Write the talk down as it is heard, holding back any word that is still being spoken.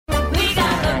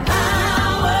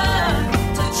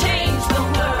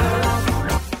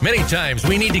Many times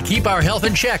we need to keep our health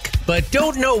in check, but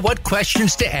don't know what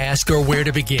questions to ask or where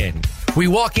to begin. We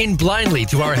walk in blindly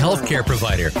to our healthcare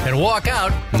provider and walk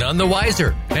out none the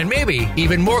wiser, and maybe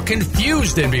even more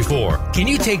confused than before. Can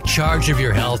you take charge of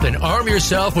your health and arm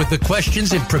yourself with the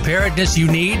questions and preparedness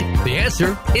you need? The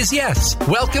answer is yes.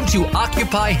 Welcome to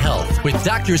Occupy Health with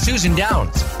Dr. Susan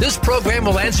Downs. This program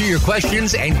will answer your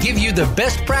questions and give you the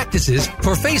best practices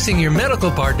for facing your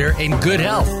medical partner in good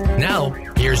health. Now,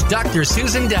 here's Dr.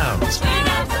 Susan Downs.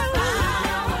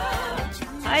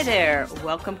 Hi there.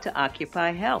 Welcome to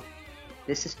Occupy Health.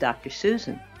 This is Dr.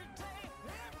 Susan.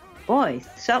 Boy,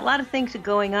 so a lot of things are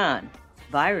going on.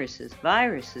 Viruses,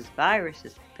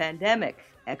 pandemic,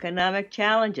 economic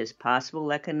challenges,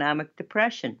 possible economic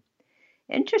depression.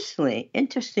 Interestingly,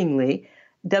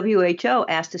 WHO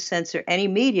asked to censor any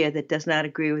media that does not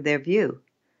agree with their view.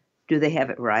 Do they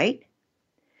have it right?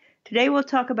 Today we'll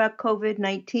talk about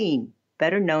COVID-19,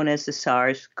 better known as the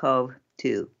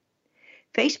SARS-CoV-2.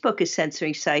 Facebook is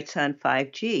censoring sites on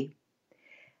 5G.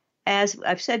 As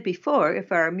I've said before,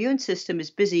 if our immune system is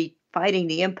busy fighting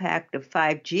the impact of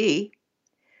 5G,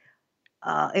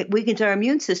 it weakens our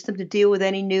immune system to deal with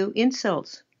any new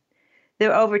insults.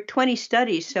 There are over 20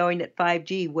 studies showing that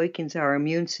 5G weakens our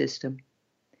immune system.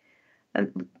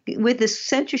 With this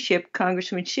censorship,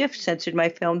 Congressman Schiff censored my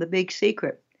film, The Big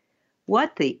Secret.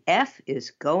 What the F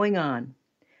is going on?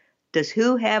 Does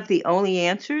WHO have the only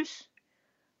answers?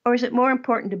 Or is it more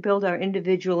important to build our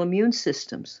individual immune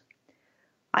systems?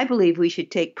 I believe we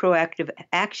should take proactive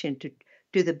action to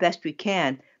do the best we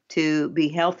can to be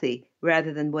healthy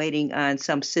rather than waiting on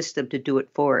some system to do it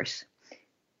for us.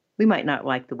 We might not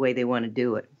like the way they want to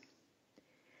do it.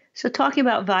 So talking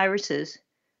about viruses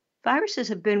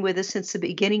have been with us since the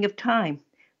beginning of time,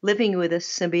 living with us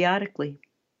symbiotically.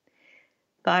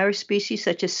 Virus species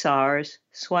such as SARS,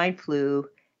 swine flu,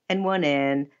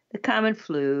 N1N, the common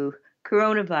flu,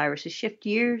 coronaviruses shift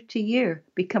year to year,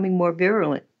 becoming more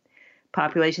virulent.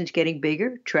 Populations getting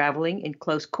bigger, traveling in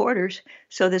close quarters,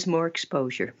 so there's more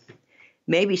exposure.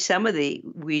 Maybe some of the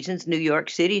reasons New York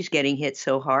City is getting hit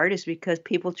so hard is because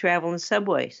people travel in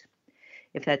subways.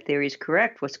 If that theory is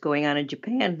correct, what's going on in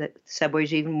Japan? The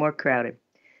subways are even more crowded.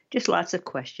 Just lots of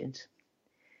questions.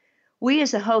 We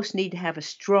as a host need to have a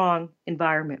strong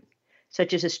environment,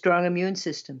 such as a strong immune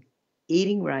system,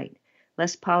 eating right,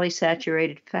 less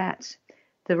polysaturated fats,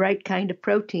 the right kind of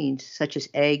proteins, such as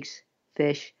eggs,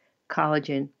 fish,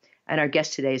 collagen, and our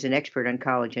guest today is an expert on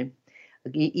collagen,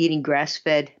 eating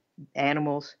grass-fed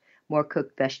animals, more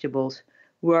cooked vegetables,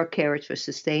 raw carrots for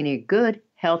sustaining a good,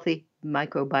 healthy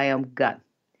microbiome gut.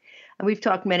 And we've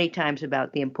talked many times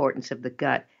about the importance of the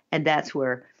gut, and that's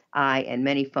where I and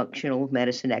many functional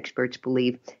medicine experts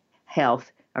believe health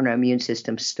and our immune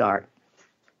system start.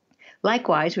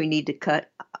 Likewise, we need to cut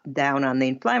down on the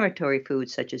inflammatory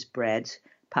foods such as breads,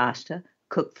 pasta,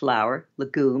 cooked flour,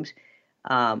 legumes,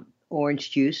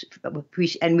 orange juice,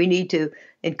 and we need to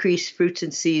increase fruits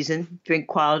and season, drink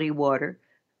quality water,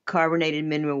 carbonated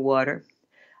mineral water.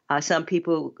 Some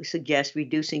people suggest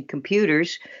reducing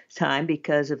computers' time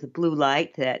because of the blue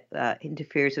light that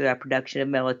interferes with our production of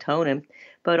melatonin,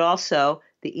 but also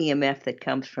the EMF that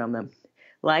comes from them.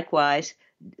 Likewise,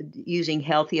 using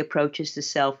healthy approaches to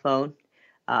cell phone,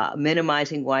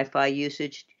 minimizing Wi-Fi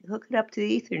usage, hook it up to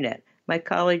the Ethernet. My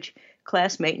college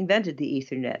classmate invented the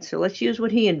Ethernet, so let's use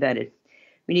what he invented.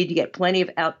 We need to get plenty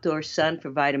of outdoor sun for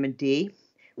vitamin D,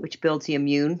 which builds the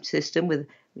immune system, with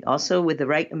the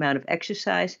right amount of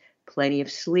exercise, plenty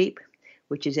of sleep,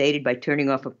 which is aided by turning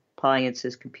off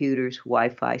appliances, computers,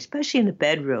 Wi-Fi, especially in the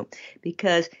bedroom,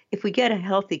 because if we get a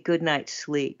healthy good night's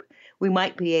sleep, we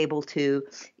might be able to,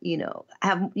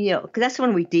 because that's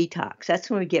when we detox.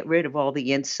 That's when we get rid of all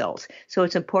the insults. So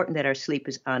it's important that our sleep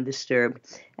is undisturbed.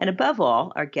 And above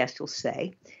all, our guest will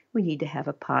say, we need to have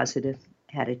a positive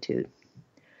attitude.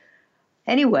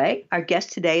 Anyway, our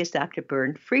guest today is Dr.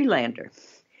 Bernd Friedlander.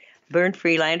 Bernd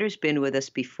Friedlander has been with us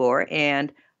before,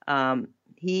 and let's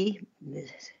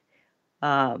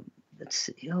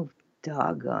see,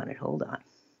 doggone it, hold on.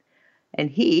 And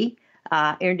he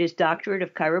earned his doctorate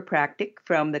of chiropractic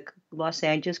from the Los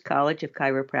Angeles College of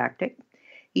Chiropractic.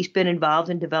 He's been involved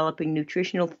in developing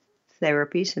nutritional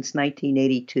therapy since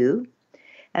 1982.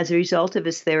 As a result of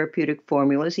his therapeutic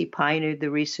formulas, he pioneered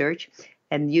the research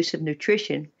and use of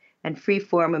nutrition and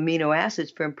free-form amino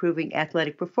acids for improving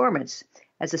athletic performance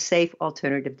as a safe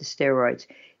alternative to steroids.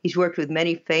 He's worked with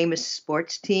many famous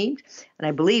sports teams, and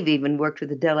I believe even worked with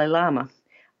the Dalai Lama.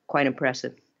 Quite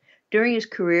impressive. During his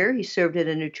career, he served as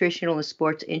a nutritional and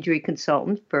sports injury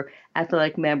consultant for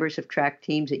athletic members of track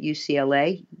teams at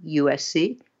UCLA,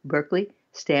 USC, Berkeley,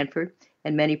 Stanford,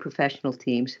 and many professional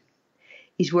teams.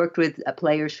 He's worked with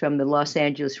players from the Los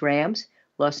Angeles Rams,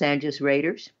 Los Angeles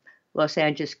Raiders, Los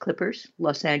Angeles Clippers,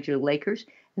 Los Angeles Lakers,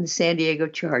 and the San Diego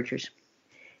Chargers.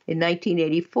 In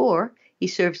 1984, he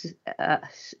served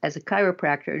as a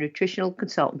chiropractor and nutritional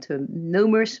consultant to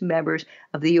numerous members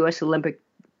of the U.S. Olympic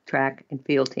track and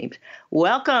field teams.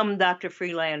 Welcome, Dr.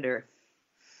 Friedlander.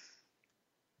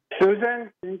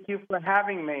 Susan, thank you for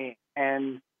having me.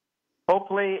 And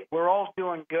hopefully we're all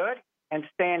doing good and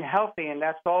staying healthy, and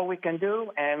that's all we can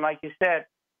do. And like you said,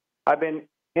 I've been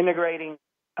integrating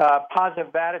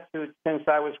positive attitude since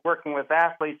I was working with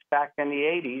athletes back in the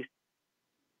 80s,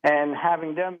 and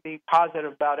having them be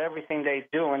positive about everything they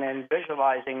do and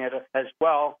visualizing it as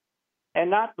well, and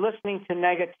not listening to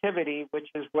negativity, which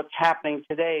is what's happening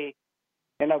today,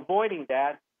 and avoiding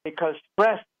that, because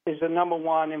stress is the number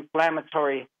one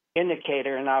inflammatory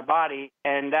indicator in our body,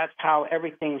 and that's how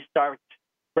everything starts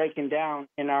breaking down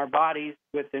in our bodies,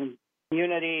 with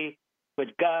immunity, with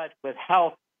gut, with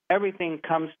health. Everything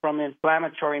comes from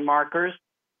inflammatory markers,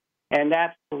 and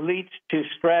that leads to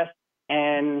stress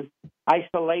and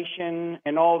isolation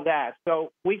and all that.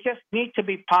 So we just need to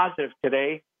be positive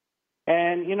today.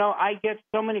 And, you know, I get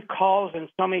so many calls and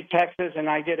so many texts, and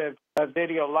I did a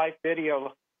live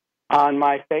video on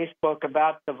my Facebook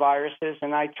about the viruses,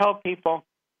 and I tell people,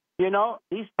 you know,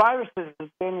 these viruses have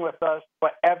been with us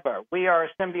forever. We are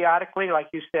symbiotically, like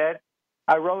you said.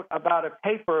 I wrote about a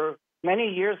paper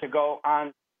many years ago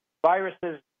on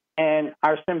viruses and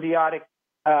our symbiotic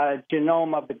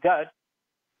genome of the gut.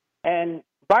 And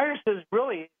viruses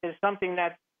really is something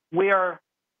that we are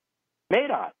made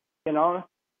of, you know.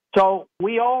 So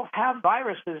we all have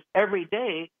viruses every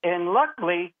day. And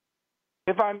luckily,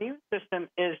 if our immune system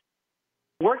is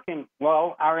working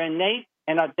well, our innate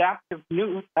and adaptive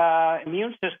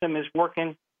immune system is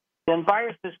working, then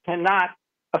viruses cannot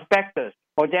affect us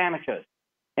or damage us.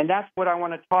 And that's what I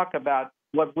want to talk about,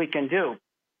 what we can do.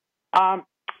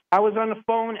 I was on the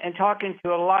phone and talking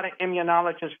to a lot of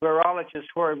immunologists, virologists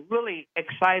who are really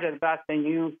excited about the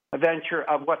new venture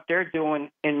of what they're doing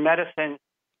in medicine,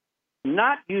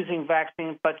 not using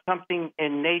vaccines, but something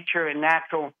in nature and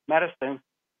natural medicine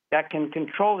that can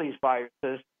control these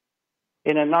viruses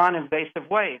in a non-invasive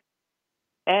way.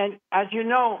 And as you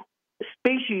know,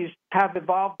 species have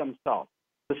evolved themselves.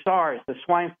 The SARS, the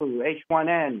swine flu,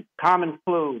 H1N, common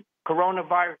flu,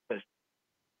 coronaviruses.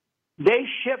 They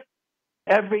shift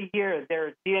every year.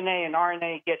 Their DNA and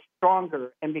RNA get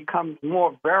stronger and becomes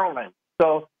more virulent.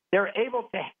 So they're able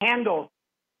to handle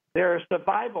their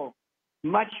survival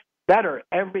much better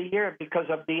every year because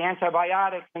of the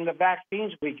antibiotics and the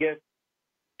vaccines we give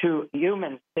to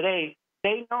humans today.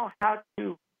 They know how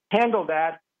to handle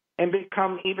that and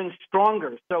become even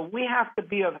stronger. So we have to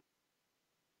be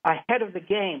ahead of the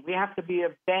game. We have to be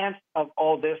advanced of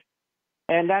all this,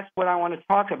 and that's what I want to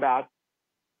talk about.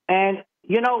 And,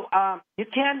 you know, you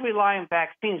can't rely on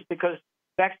vaccines because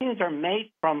vaccines are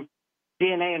made from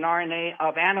DNA and RNA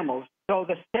of animals. So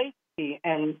the safety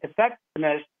and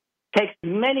effectiveness takes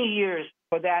many years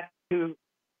for that to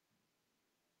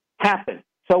happen.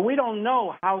 So we don't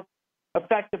know how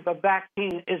effective a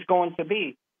vaccine is going to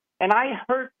be. And I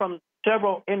heard from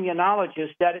several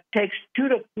immunologists that it takes 2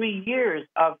 to 3 years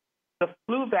of the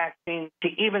flu vaccine to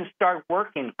even start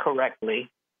working correctly.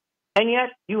 And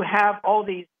yet you have all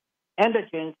these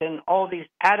antigens and all these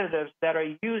additives that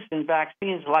are used in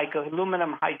vaccines like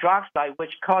aluminum hydroxide,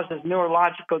 which causes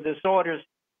neurological disorders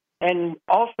and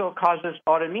also causes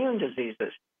autoimmune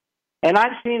diseases. And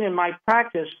I've seen in my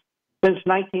practice since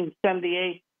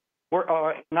 1978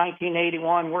 or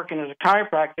 1981, working as a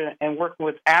chiropractor and working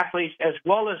with athletes as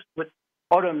well as with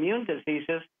autoimmune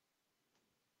diseases,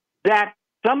 that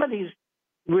some of these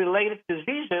related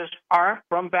diseases are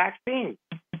from vaccines.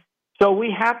 So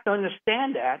we have to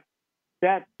understand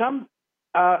that some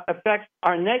effects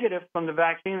are negative from the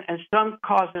vaccine and some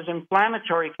causes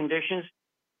inflammatory conditions,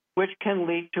 which can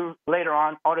lead to later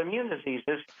on autoimmune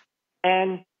diseases.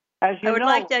 And as you know, I would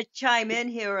like to chime in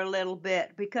here a little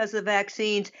bit because of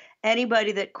vaccines.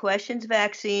 Anybody that questions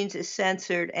vaccines is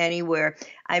censored anywhere.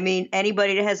 I mean,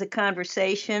 anybody that has a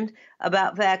conversation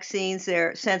about vaccines,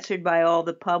 they're censored by all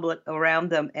the public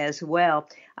around them as well.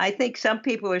 I think some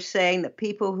people are saying that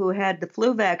people who had the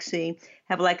flu vaccine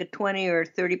have like a 20 or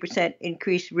 30%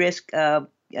 increased risk of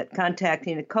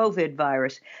contacting the COVID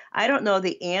virus. I don't know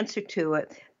the answer to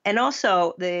it. And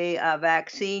also the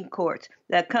vaccine courts.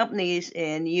 The companies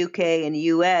in the UK and the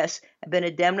US have been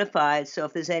indemnified, so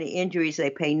if there's any injuries, they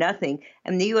pay nothing.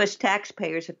 And the US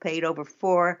taxpayers have paid over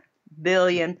 $4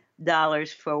 billion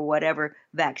for whatever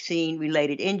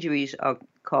vaccine-related injuries are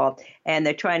called, and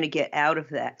they're trying to get out of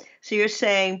that. So you're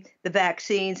saying the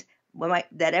vaccines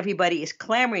that everybody is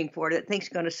clamoring for, that thinks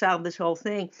going to solve this whole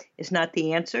thing, is not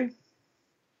the answer?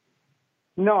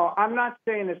 No, I'm not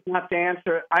saying it's not the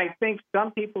answer. I think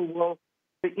some people will.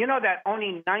 But you know that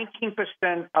only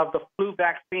 19% of the flu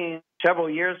vaccine several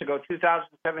years ago,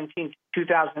 2017,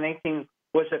 2018,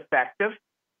 was effective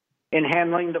in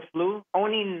handling the flu.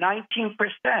 Only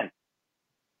 19%.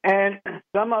 And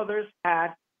some others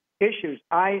had issues.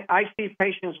 I see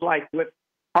patients like with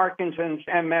Parkinson's,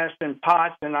 MS, and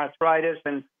POTS, and arthritis,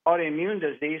 and autoimmune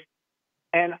disease.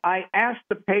 And I asked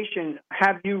the patient,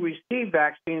 have you received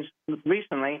vaccines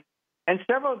recently? And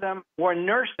several of them were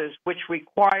nurses, which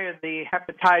required the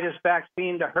hepatitis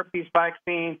vaccine, the herpes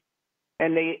vaccine,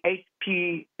 and the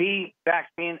HPV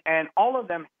vaccine. And all of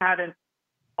them had an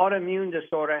autoimmune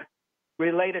disorder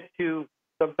related to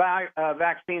the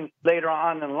vaccine later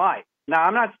on in life. Now,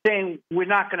 I'm not saying we're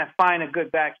not going to find a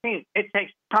good vaccine. It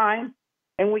takes time,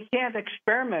 and we can't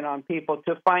experiment on people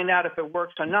to find out if it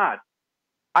works or not.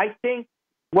 I think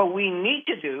what we need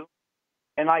to do,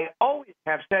 and I always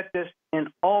have said this in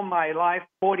all my life,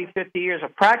 40, 50 years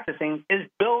of practicing, is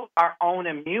build our own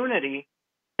immunity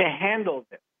to handle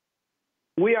this.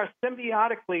 We are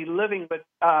symbiotically living with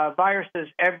viruses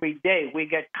every day. We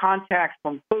get contacts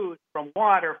from food, from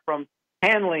water, from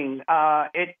handling.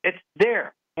 It's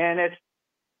there, and it's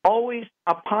always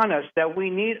upon us that we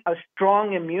need a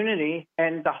strong immunity,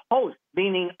 and the host,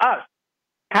 meaning us,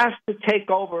 has to take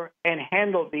over and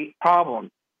handle the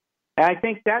problem. And I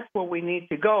think that's where we need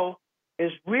to go,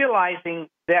 is realizing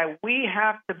that we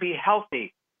have to be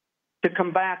healthy to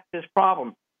combat this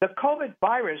problem. The COVID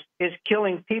virus is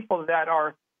killing people that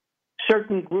are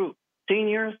certain groups,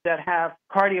 seniors that have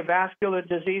cardiovascular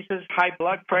diseases, high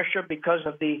blood pressure because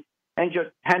of the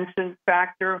angiotensin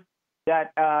factor,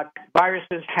 that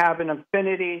viruses have an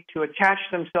affinity to attach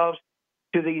themselves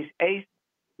to these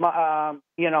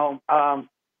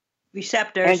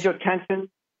receptors. Angiotensin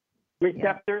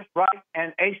receptors, right?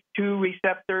 And ACE2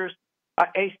 receptors.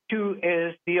 ACE2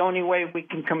 is the only way we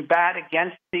can combat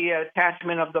against the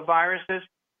attachment of the viruses.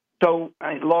 So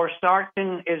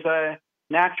losartan is a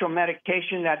natural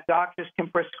medication that doctors can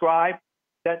prescribe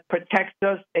that protects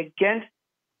us against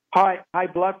high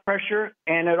blood pressure,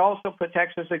 and it also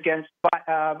protects us against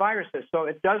viruses. So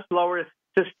it does lower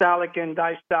systolic and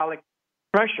diastolic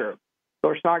pressure,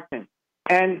 losartan.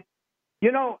 And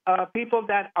people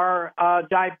that are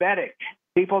diabetic,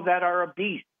 people that are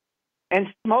obese,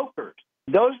 and smokers,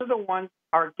 those are the ones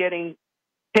are getting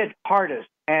hit hardest.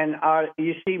 And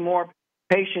you see more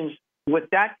patients with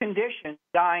that condition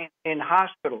dying in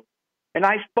hospitals. And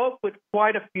I spoke with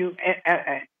quite a few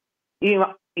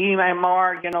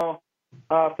EMR,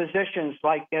 physicians,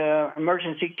 like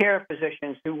emergency care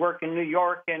physicians who work in New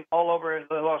York and all over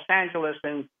Los Angeles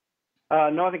and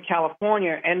Northern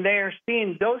California, and they are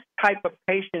seeing those type of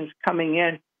patients coming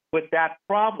in with that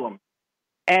problem.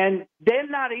 And they're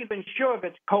not even sure if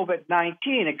it's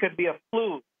COVID-19. It could be a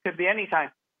flu. It could be any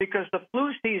time, because the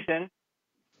flu season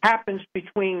happens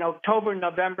between October,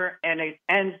 November, and it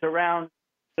ends around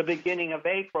the beginning of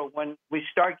April, when we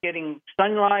start getting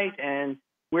sunlight and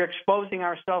we're exposing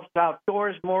ourselves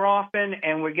outdoors more often,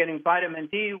 and we're getting vitamin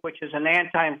D, which is an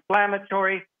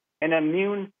anti-inflammatory and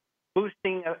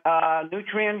immune-boosting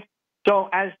nutrient. So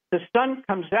as the sun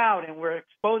comes out and we're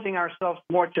exposing ourselves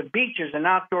more to beaches and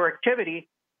outdoor activity,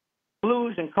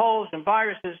 flus and colds and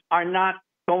viruses are not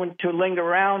going to linger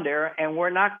around there, and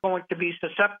we're not going to be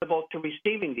susceptible to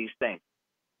receiving these things.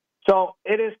 So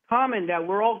it is common that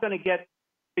we're all going to get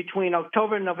between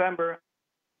October and November,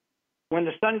 when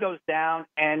the sun goes down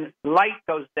and light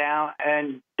goes down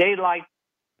and daylight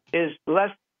is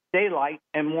less daylight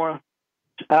and more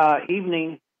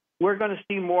evening, we're going to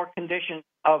see more conditions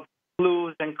of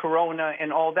flus and corona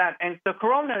and all that. And the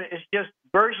corona is just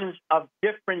versions of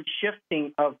different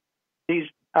shifting of these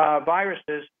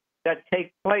viruses that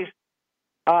take place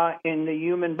in the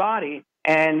human body.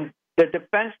 And the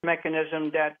defense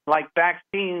mechanism that, like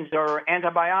vaccines or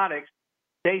antibiotics,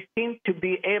 they seem to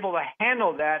be able to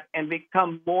handle that and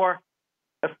become more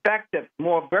effective,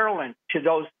 more virulent to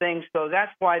those things. So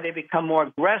that's why they become more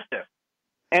aggressive.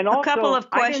 And also, a couple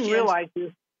of questions. I didn't realize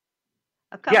this.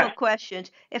 A couple of questions.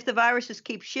 If the viruses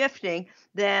keep shifting,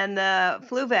 then the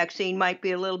flu vaccine might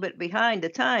be a little bit behind the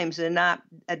times and not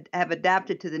have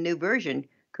adapted to the new version,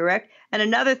 correct? And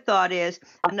another thought is,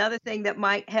 another thing that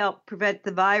might help prevent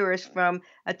the virus from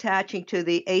attaching to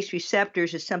the ACE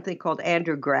receptors is something called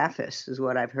andrographis, is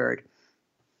what I've heard.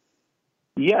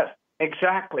 Yes,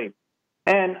 exactly.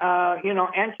 And,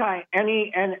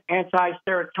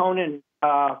 anti-serotonin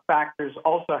factors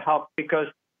also help, because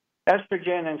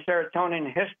estrogen and serotonin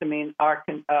and histamine are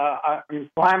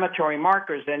inflammatory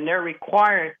markers, and they're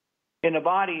required in the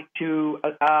body to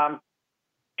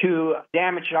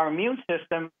damage our immune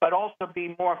system, but also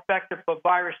be more effective for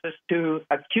viruses to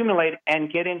accumulate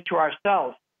and get into our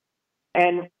cells.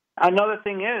 And another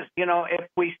thing is, if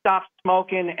we stop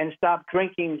smoking and stop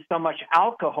drinking so much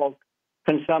alcohol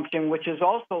consumption, which is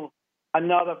also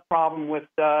another problem with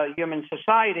human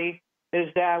society, is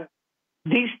that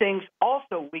these things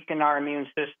also weaken our immune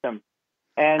system.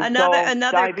 And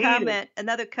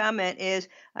another comment is,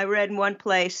 I read in one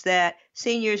place that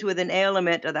seniors with an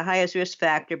ailment are the highest risk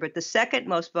factor, but the second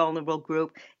most vulnerable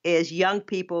group is young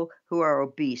people who are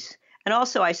obese. And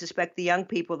also, I suspect the young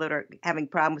people that are having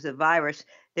problems with the virus,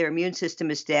 their immune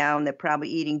system is down. They're probably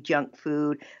eating junk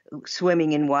food,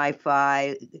 swimming in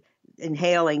Wi-Fi,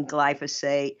 inhaling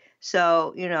glyphosate.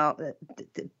 So,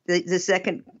 the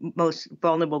second most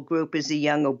vulnerable group is the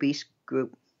young obese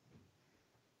group.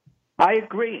 I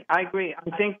agree. I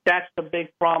think that's the big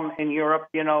problem in Europe,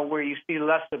 where you see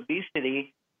less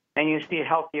obesity and you see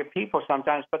healthier people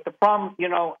sometimes. But the problem,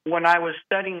 when I was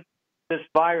studying this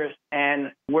virus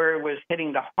and where it was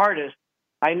hitting the hardest,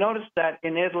 I noticed that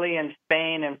in Italy and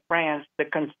Spain and France, the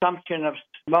consumption of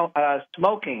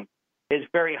smoking is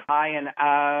very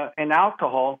high, and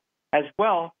alcohol as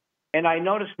well. And I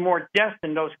noticed more deaths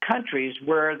in those countries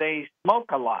where they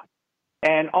smoke a lot.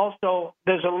 And also,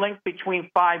 there's a link between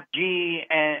 5G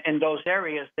and those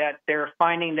areas, that they're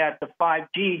finding that the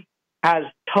 5G has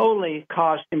totally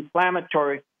caused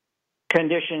inflammatory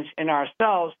conditions in our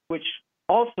cells, which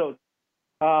also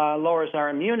lowers our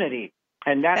immunity.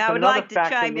 And that's another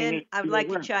factor. I would like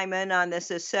to chime in on this.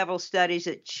 There's several studies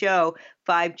that show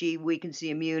 5G weakens the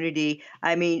immunity.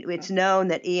 I mean, it's known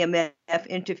that EMF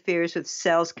interferes with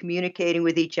cells communicating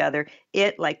with each other.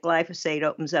 It, like glyphosate,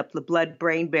 opens up the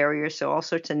blood-brain barrier, so all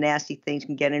sorts of nasty things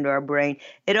can get into our brain.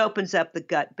 It opens up the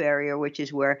gut barrier, which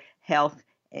is where health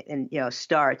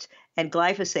starts. And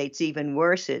glyphosate's even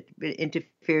worse. It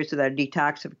interferes with our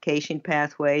detoxification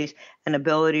pathways and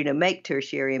ability to make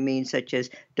tertiary amines such as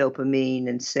dopamine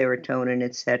and serotonin,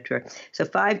 etc. So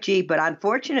 5G, but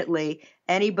unfortunately,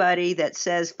 anybody that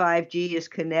says 5G is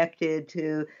connected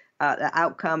to the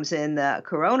outcomes in the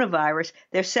coronavirus,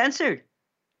 they're censored.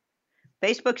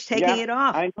 Facebook's taking it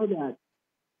off. I know that.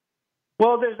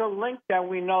 Well, there's a link that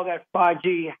we know that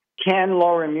 5G can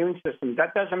lower immune system.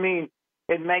 That doesn't mean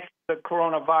it makes the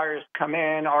coronavirus come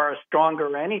in or stronger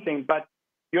or anything, but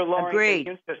you're lowering the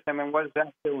immune system, and what is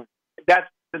that doing? That's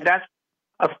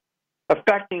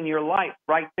affecting your life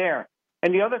right there.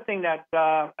 And the other thing that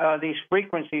these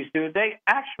frequencies do, they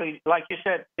actually, like you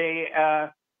said, they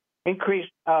increase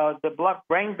the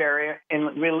blood-brain barrier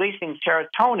in releasing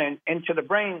serotonin into the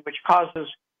brain, which causes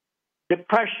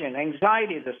depression,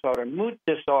 anxiety disorder, mood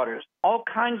disorders. All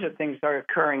kinds of things are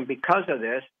occurring because of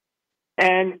this.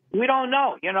 And we don't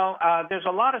know. There's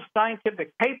a lot of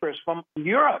scientific papers from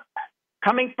Europe,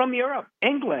 coming from Europe,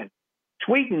 England,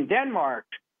 Sweden, Denmark,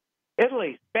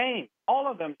 Italy, Spain, all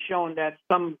of them showing that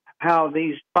somehow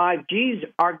these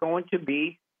 5Gs are going to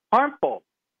be harmful.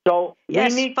 So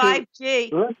yes, we need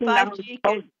 5G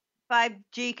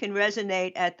can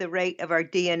resonate at the rate of our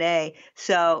DNA.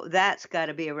 So that's got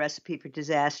to be a recipe for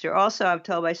disaster. Also, I'm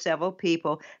told by several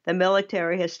people, the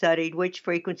military has studied which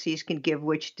frequencies can give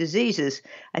which diseases.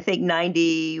 I think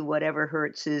 90 whatever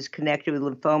hertz is connected with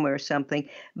lymphoma or something.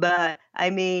 But I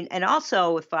mean, and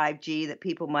also with 5G that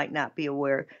people might not be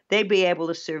aware, they'd be able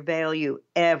to surveil you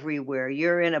everywhere.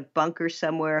 You're in a bunker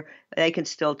somewhere, they can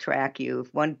still track you.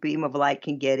 If one beam of light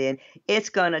can get in, it's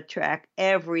going to track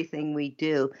everything we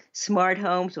do. Smart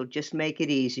homes will just make it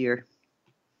easier.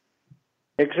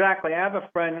 Exactly. I have a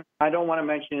friend, I don't want to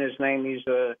mention his name, he's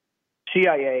a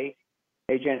CIA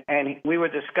agent, and we were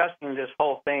discussing this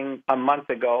whole thing a month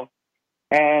ago.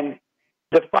 And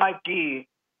the 5G,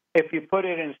 if you put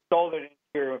it installed it in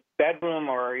your bedroom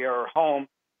or your home,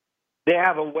 they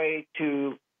have a way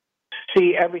to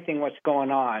see everything what's going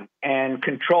on and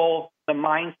control the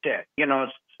mindset.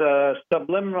 It's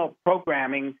subliminal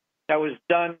programming that was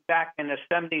done back in the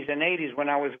 70s and 80s when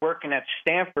I was working at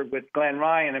Stanford with Glenn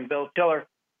Ryan and Bill Tiller,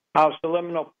 how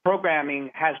subliminal programming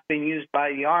has been used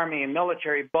by the Army and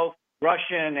military, both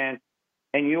Russian and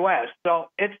U.S. So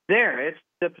it's there.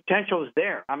 The potential is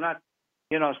there. I'm not,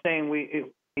 saying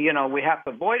we have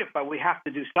to avoid it, but we have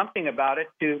to do something about it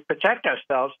to protect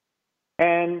ourselves.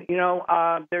 And,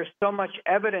 there's so much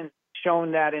evidence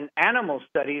shown that in animal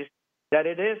studies that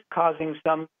it is causing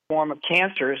some form of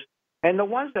cancers. And the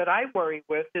ones that I worry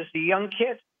with is the young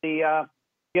kids, the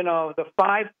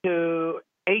 5 to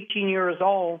 18 years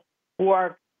old who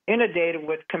are inundated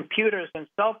with computers and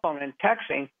cell phone and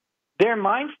texting. Their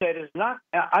mindset is not,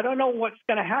 I don't know what's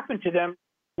going to happen to them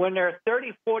when they're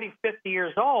 30, 40, 50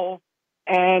 years old,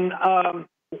 And,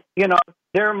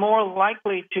 they're more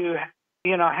likely to,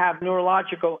 have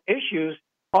neurological issues,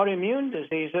 autoimmune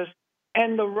diseases.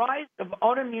 And the rise of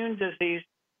autoimmune disease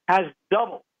has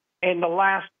doubled in the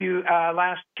last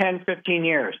 10, 15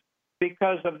 years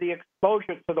because of the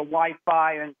exposure to the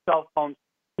Wi-Fi and cell phones,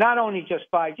 not only just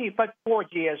 5G, but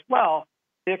 4G as well.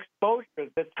 The exposure,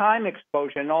 the time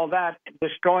exposure and all that,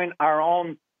 destroying our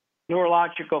own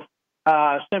neurological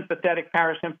sympathetic,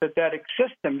 parasympathetic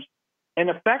systems and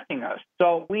affecting us.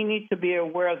 So we need to be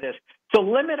aware of this. So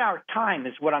limit our time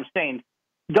is what I'm saying.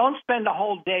 Don't spend a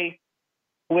whole day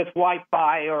with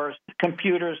Wi-Fi or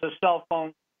computers or cell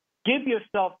phones. Give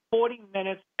yourself 40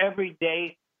 minutes every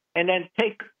day and then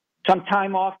take some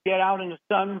time off, get out in the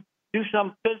sun, do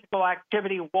some physical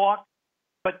activity, walk,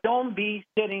 but don't be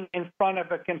sitting in front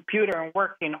of a computer and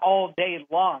working all day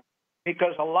long,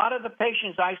 because a lot of the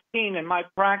patients I've seen in my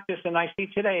practice and I see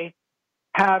today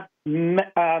have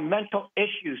mental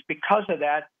issues because of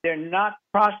that. They're not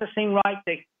processing right.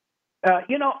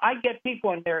 I get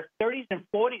people in their 30s and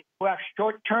 40s who have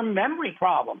short-term memory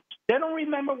problems. They don't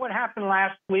remember what happened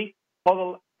last week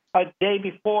or a day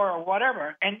before or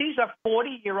whatever. And these are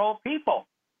 40-year-old people.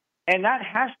 And that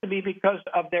has to be because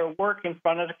of their work in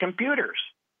front of the computers.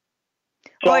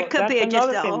 So it could be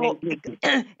just the whole.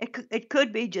 It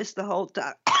could be just the whole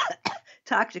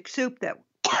toxic soup that.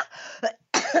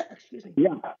 Excuse me.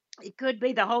 Yeah. It could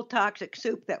be the whole toxic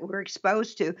soup that we're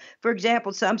exposed to. For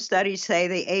example, some studies say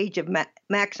the age of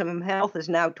maximum health is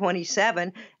now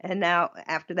 27, and now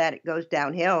after that it goes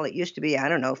downhill. It used to be,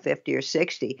 50 or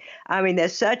 60. I mean,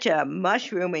 there's such a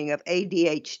mushrooming of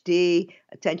ADHD,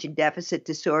 attention deficit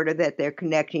disorder, that they're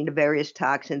connecting to various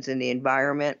toxins in the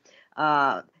environment.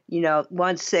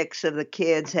 1/6 of the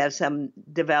kids have some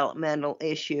developmental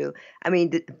issue. I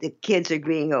mean, the kids are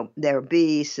they're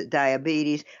obese,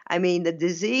 diabetes. I mean, the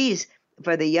disease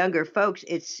for the younger folks,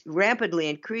 it's rampantly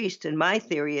increased, and my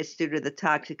theory is due to the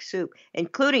toxic soup,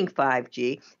 including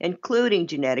 5G, including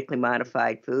genetically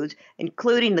modified foods,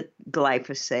 including the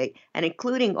glyphosate, and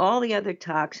including all the other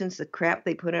toxins, the crap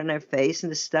they put on our face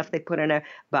and the stuff they put on our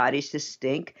bodies to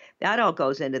stink. That all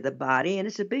goes into the body, and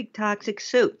it's a big toxic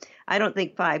soup. I don't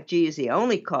think 5G is the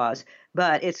only cause,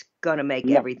 but it's going to make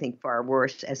everything far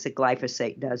worse, as the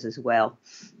glyphosate does as well.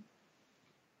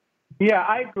 Yeah,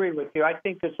 I agree with you. I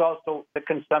think it's also the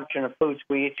consumption of foods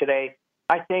we eat today.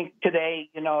 I think today,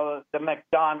 the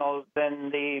McDonald's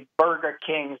and the Burger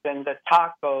Kings and the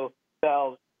Taco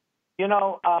Bells,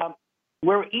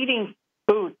 we're eating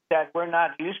foods that we're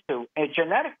not used to. And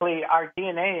genetically, our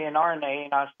DNA and RNA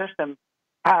in our system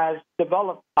has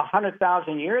developed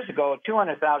 100,000 years ago,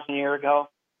 200,000 years ago.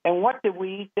 And what did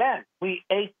we eat then? We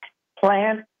ate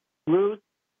plant, roots,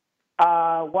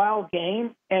 wild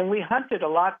game, and we hunted a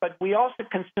lot, but we also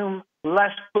consumed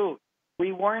less food.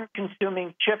 We weren't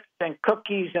consuming chips and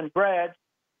cookies and bread.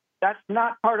 That's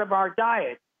not part of our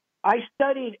diet. I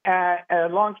studied a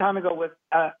long time ago with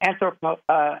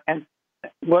and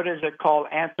what is it called?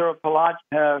 It's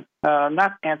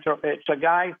a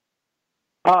guy,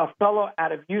 a fellow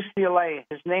out of UCLA.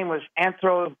 His name was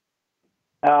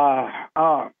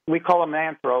we call him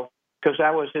Anthro because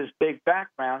that was his big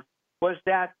background, was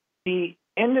that the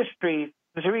industry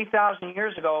 3,000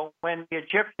 years ago, when the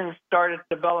Egyptians started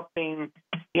developing,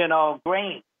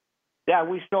 grain, that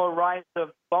we saw a rise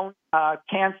of bone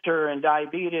cancer and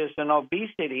diabetes and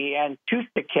obesity and tooth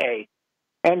decay.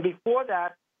 And before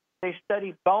that, they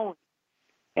studied bones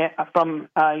from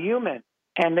humans,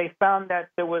 and they found that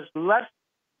there was less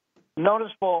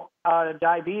noticeable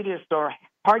diabetes or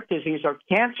heart disease or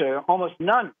cancer, almost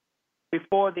none,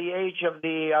 before the age of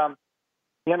the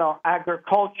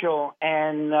agricultural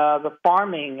and the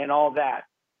farming and all that.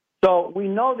 So we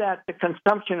know that the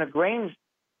consumption of grains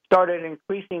started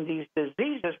increasing these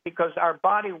diseases because our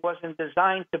body wasn't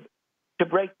designed to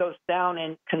break those down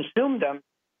and consume them.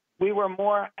 We were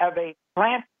more of a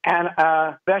plant and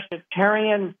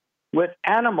vegetarian with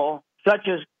animal, such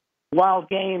as wild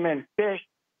game and fish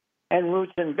and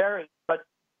roots and berries. But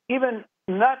even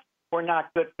nuts were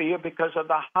not good for you because of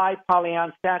the high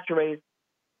polyunsaturated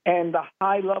and the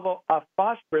high level of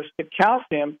phosphorus to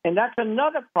calcium. And that's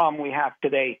another problem we have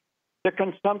today. The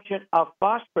consumption of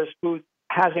phosphorus food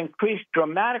has increased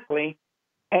dramatically,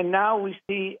 and now we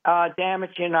see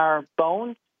damage in our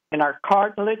bones, in our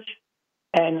cartilage,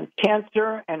 and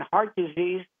cancer and heart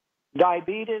disease.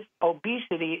 Diabetes,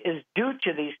 obesity is due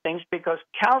to these things because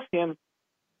calcium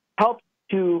helps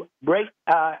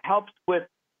with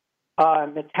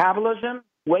metabolism,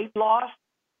 weight loss,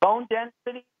 bone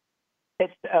density.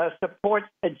 It supports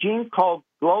a gene called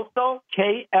GLOTHO,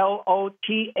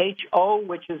 KLOTHO,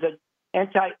 which is an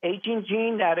anti-aging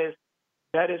gene that is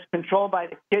that is controlled by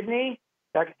the kidney,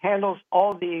 that handles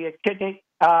all the kidney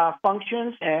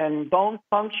functions and bone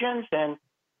functions and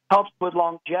helps with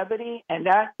longevity, and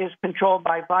that is controlled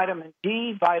by vitamin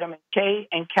D, vitamin K,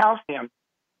 and calcium.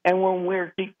 And when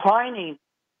we're declining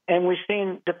and we're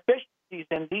seeing deficiencies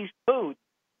in these foods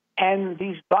and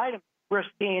these vitamins, we're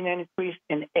seeing an increase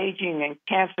in aging and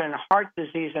cancer and heart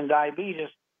disease and diabetes.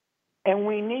 And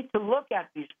we need to look at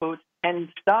these foods and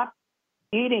stop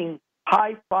eating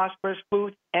high phosphorus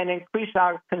foods and increase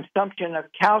our consumption of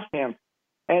calcium.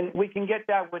 And we can get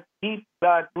that with deep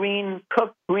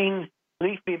cooked green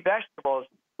leafy vegetables.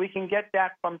 We can get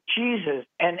that from cheeses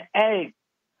and eggs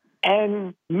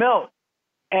and milk.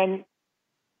 And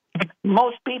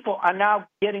most people are now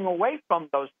getting away from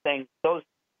those things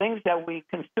that we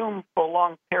consume for a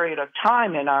long period of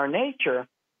time in our nature.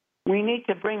 We need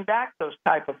to bring back those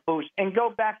type of foods and go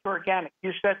back to organic.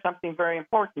 You said something very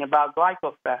important about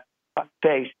glyphosate.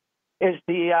 Is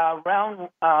the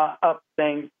Roundup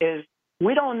thing is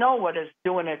we don't know what is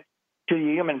doing it to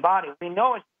the human body. We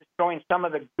know it's destroying some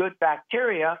of the good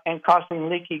bacteria and causing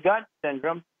leaky gut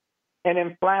syndrome, and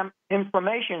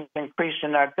inflammation is increasing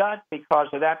in our gut because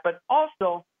of that. But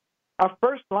also, our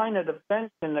first line of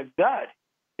defense in the gut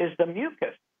is the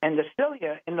mucus and the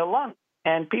cilia in the lungs.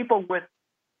 And people with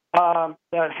that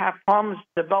have problems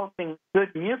developing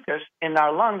good mucus in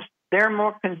our lungs, they're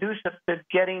more conducive to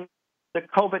getting the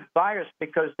COVID virus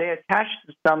because they attach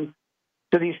some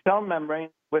to these cell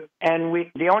membranes.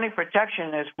 The only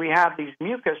protection is we have these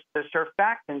mucus, the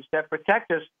surfactants that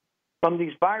protect us from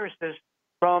these viruses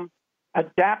from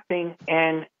adapting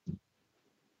and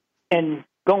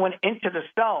going into the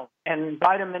cell. And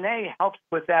vitamin A helps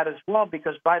with that as well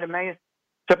because vitamin A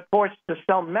supports the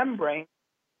cell membrane,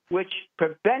 which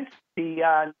prevents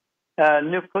the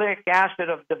nucleic acid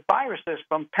of the viruses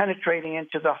from penetrating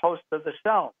into the host of the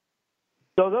cell.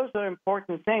 So those are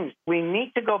important things. We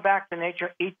need to go back to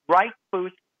nature, eat right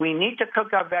foods. We need to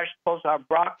cook our vegetables, our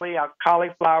broccoli, our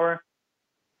cauliflower,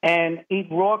 and eat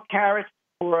raw carrots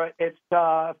for its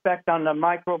effect on the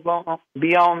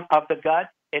microbiome of the gut.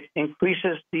 It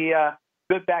increases the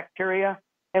good bacteria.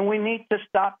 And we need to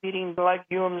stop eating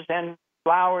legumes and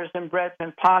flours and breads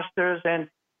and pastas and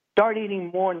start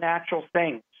eating more natural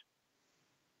things.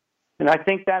 And I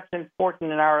think that's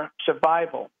important in our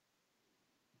survival.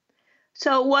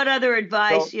 So what other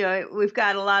advice, we've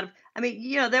got a lot of,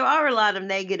 there are a lot of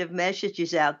negative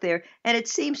messages out there, and it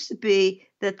seems to be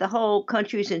that the whole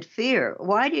country's in fear.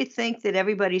 Why do you think that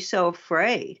everybody's so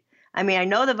afraid? I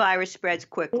know the virus spreads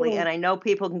quickly, and I know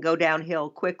people can go downhill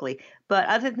quickly. But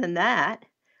other than that,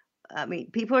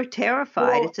 people are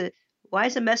terrified. Why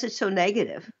is the message so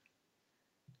negative?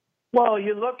 Well,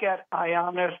 you look at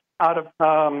Ioannis out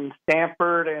of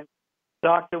Stanford and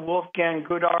Dr. Wolfgang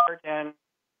Goodhart, and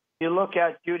you look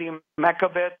at Judy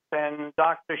Mekovitz and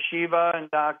Dr. Shiva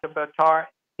and Dr. Buttar.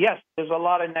 Yes, there's a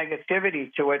lot of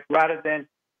negativity to it rather than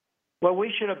what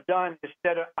we should have done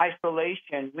instead of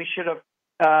isolation. We should have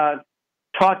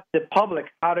taught the public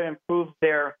how to improve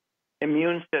their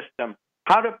immune system,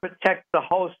 how to protect the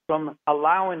host from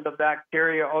allowing the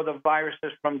bacteria or the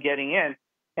viruses from getting in.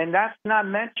 And that's not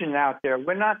mentioned out there.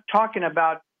 We're not talking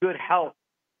about good health,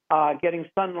 getting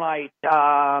sunlight,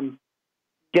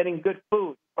 getting good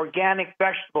food, organic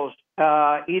vegetables,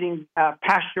 eating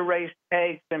pasture-raised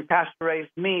eggs and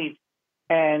pasture-raised meat,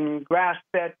 and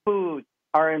grass-fed foods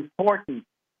are important.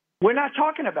 We're not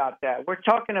talking about that. We're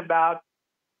talking about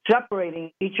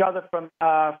separating each other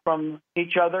from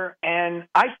each other and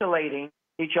isolating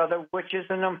each other, which is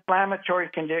an inflammatory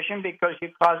condition because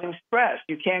you're causing stress.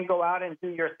 You can't go out and do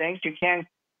your things.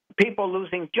 People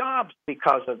losing jobs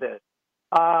because of this.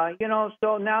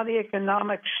 So now the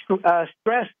economic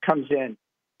stress comes in.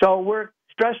 So we're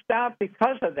stressed out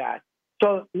because of that.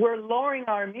 So we're lowering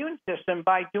our immune system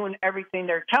by doing everything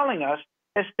they're telling us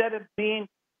instead of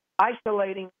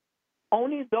isolating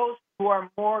only those who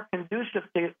are more conducive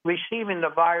to receiving the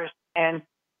virus and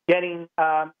getting,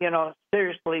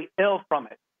 seriously ill from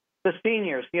it. The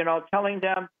seniors, telling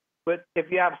them if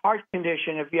you have heart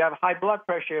condition, if you have high blood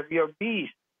pressure, if you're obese,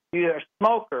 you're a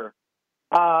smoker,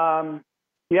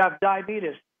 you have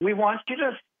diabetes, we want you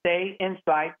to stay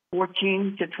inside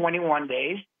 14 to 21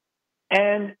 days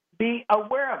and be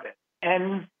aware of it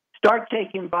and start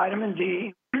taking vitamin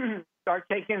D, start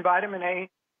taking vitamin A,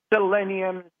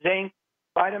 selenium, zinc,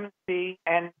 vitamin C,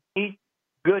 and eat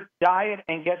good diet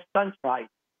and get sunlight.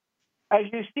 As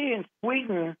you see in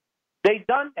Sweden, they've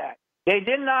done that. They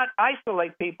did not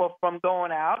isolate people from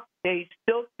going out. They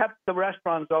still kept the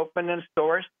restaurants open and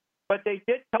stores, but they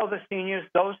did tell the seniors,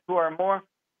 those who are more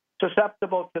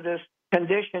susceptible to this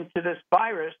condition, to this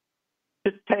virus,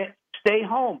 to stay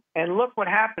home. And look what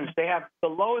happens. They have the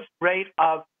lowest rate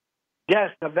of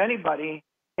deaths of anybody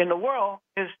in the world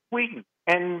is Sweden.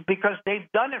 And because they've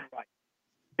done it right.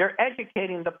 They're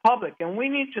educating the public. And we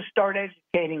need to start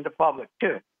educating the public,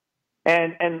 too,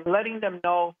 and letting them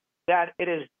know that it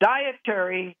is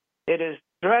dietary, it is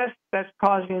stress that's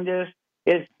causing this,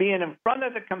 it's being in front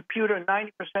of the computer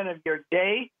 90% of your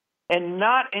day and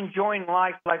not enjoying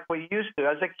life like we used to.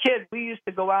 As a kid, we used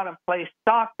to go out and play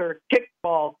soccer,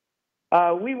 kickball.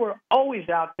 We were always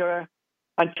out there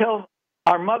until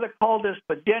our mother called us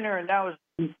for dinner, and that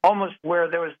was almost where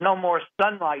there was no more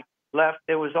sunlight left.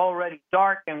 It was already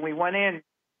dark, and we went in.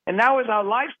 And that was our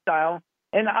lifestyle.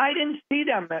 And I didn't see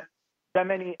that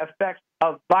many effects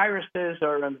of viruses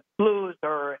or flus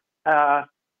or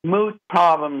mood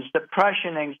problems,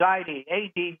 depression, anxiety,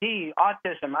 ADD,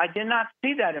 autism. I did not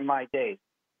see that in my days.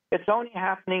 It's only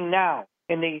happening now.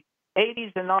 In the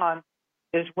 80s and on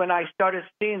is when I started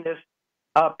seeing this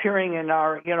appearing in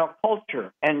our,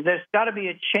 culture. And there's got to be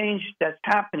a change that's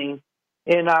happening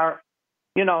in our,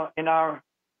 in our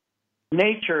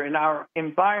nature, in our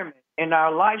environment, in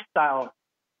our lifestyle.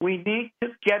 We need to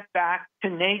get back to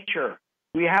nature.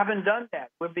 We haven't done that.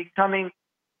 We're becoming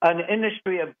an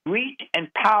industry of greed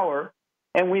and power,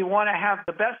 and we want to have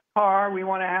the best car. We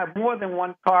want to have more than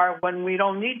one car when we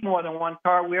don't need more than one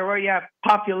car. We already have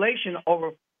population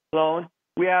overblown.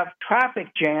 We have traffic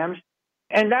jams,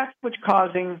 and that's what's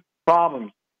causing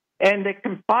problems. And the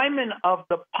confinement of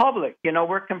the public,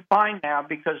 we're confined now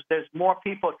because there's more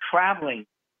people traveling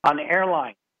on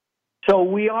airlines. So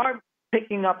we are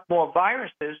picking up more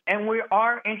viruses, and we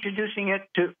are introducing it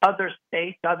to other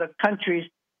states, other countries,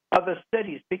 other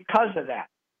cities because of that.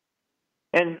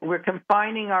 And we're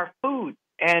confining our food,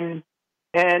 and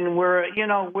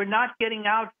we're not getting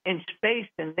out in space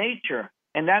and nature,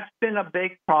 and that's been a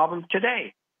big problem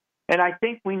today. And I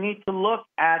think we need to look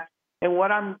at, and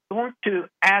what I'm going to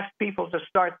ask people to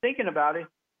start thinking about it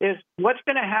is what's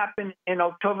going to happen in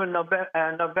October,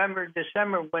 November,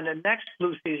 December when the next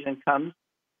flu season comes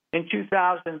in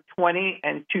 2020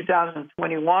 and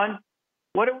 2021.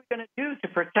 What are we going to do to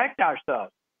protect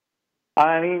ourselves?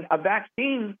 I mean, a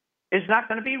vaccine is not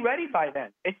going to be ready by then.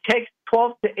 It takes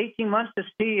 12 to 18 months to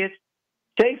see its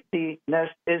safetyness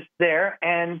is there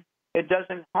and it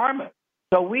doesn't harm us.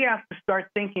 So we have to start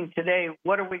thinking today,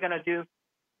 what are we going to do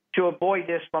to avoid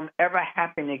this from ever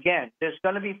happening again? There's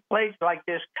going to be plagues like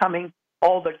this coming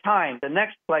all the time, the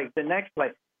next plague.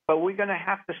 But we're going to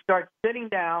have to start sitting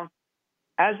down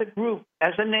as a group,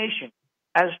 as a nation,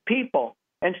 as people,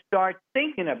 and start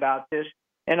thinking about this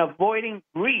and avoiding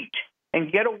greed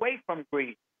and get away from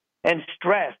greed and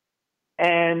stress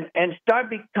and start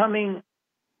becoming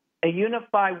a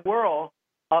unified world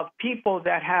of people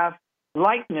that have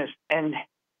lightness and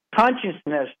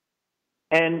consciousness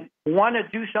and want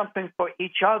to do something for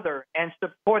each other and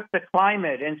support the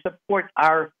climate and support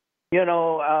our,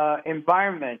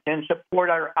 environment and support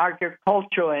our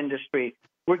agricultural industry.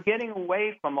 We're getting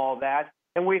away from all that,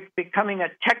 and we're becoming a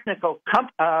technical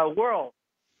world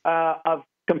of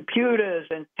computers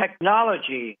and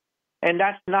technology, and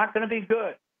that's not going to be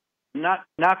good. Not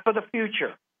for the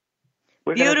future.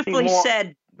 Beautifully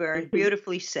said, Vern.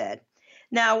 Beautifully said.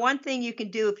 Now, one thing you can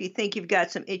do if you think you've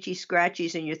got some itchy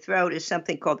scratchies in your throat is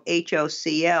something called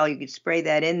HOCl. You could spray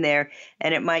that in there,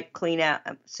 and it might clean out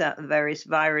some various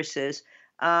viruses.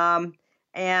 And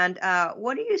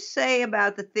what do you say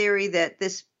about the theory that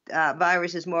this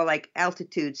virus is more like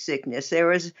altitude sickness? There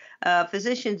was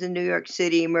physicians in New York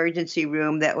City emergency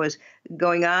room that was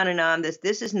going on and on.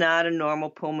 This is not a normal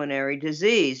pulmonary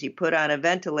disease. You put on a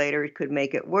ventilator, it could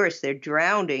make it worse. They're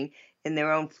drowning in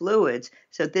their own fluids.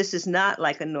 So this is not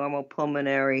like a normal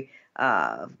pulmonary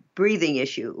breathing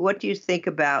issue. What do you think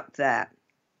about that?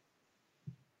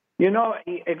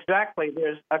 Exactly.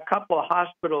 There's a couple of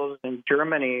hospitals in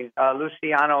Germany.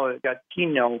 Luciano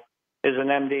Gattino is an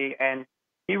MD, and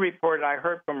he reported, I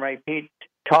heard from Ray Peat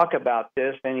talk about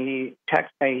this, and he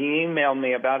emailed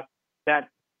me about that.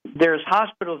 There's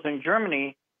hospitals in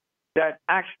Germany that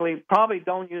actually probably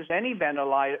don't use any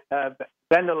ventilators,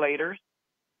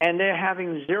 and they're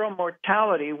having zero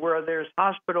mortality, where there's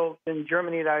hospitals in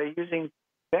Germany that are using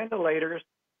ventilators,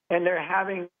 and they're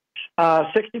having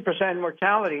 60%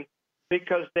 mortality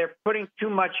because they're putting too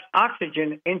much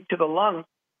oxygen into the lungs.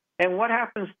 And what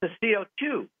happens to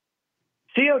CO2?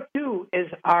 CO2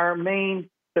 is our main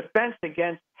defense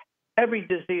against every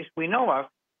disease we know of.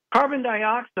 Carbon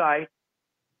dioxide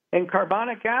and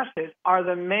carbonic acid are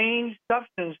the main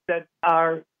substance that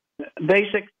are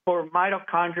basic for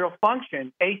mitochondrial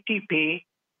function, ATP,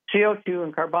 CO2,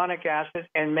 and carbonic acid,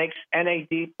 and makes NAD+.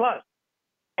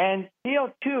 And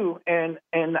CO2 in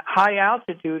high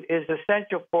altitude is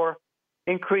essential for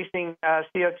increasing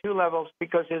CO2 levels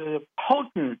because it is a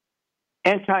potent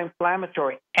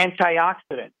anti-inflammatory,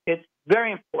 antioxidant. It's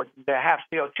very important to have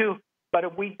CO2, but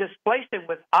if we displace it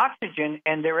with oxygen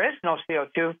and there is no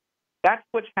CO2, that's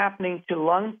what's happening to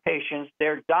lung patients.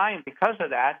 They're dying because of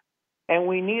that, and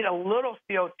we need a little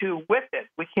CO2 with it.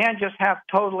 We can't just have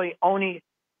totally only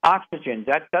oxygen.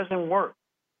 That doesn't work.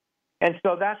 And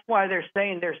so that's why they're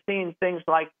seeing things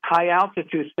like high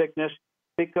altitude sickness,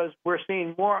 because we're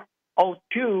seeing more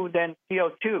O2 than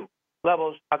CO2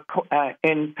 levels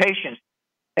in patients.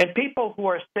 And people who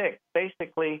are sick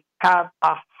basically have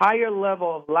a higher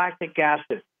level of lactic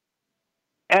acid.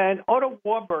 And Otto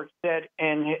Warburg said,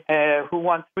 who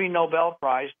won 3 Nobel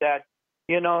Prizes, that,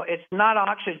 it's not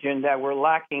oxygen that we're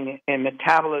lacking in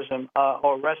metabolism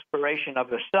or respiration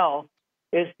of the cell.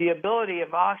 Is the ability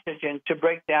of oxygen to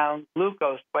break down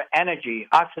glucose for energy,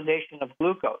 oxidation of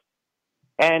glucose.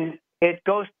 And it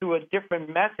goes through a different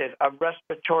method of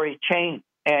respiratory chain,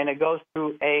 and it goes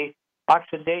through a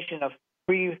oxidation of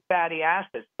free fatty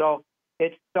acids. So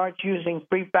it starts using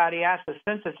free fatty acid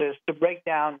synthesis to break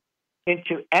down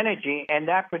into energy, and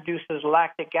that produces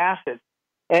lactic acid.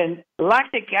 And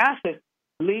lactic acid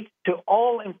leads to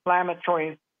all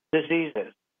inflammatory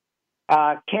diseases.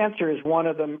 Cancer is one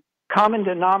of them. Common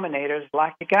denominators,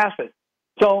 lactic acid.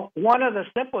 So one of the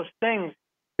simplest things,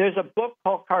 there's a book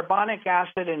called Carbonic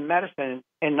Acid in Medicine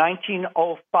in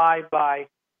 1905 by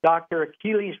Dr.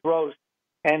 Achilles Rose,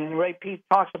 and Ray Peat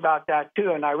talks about that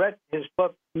too. And I read his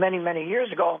book many, many years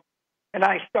ago, and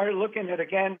I started looking at it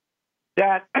again,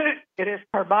 that it is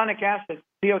carbonic acid,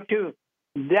 CO2,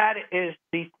 that is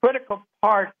the critical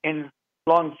part in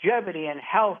longevity and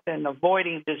health and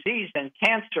avoiding disease and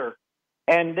cancer.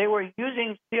 And they were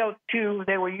using CO2,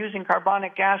 they were using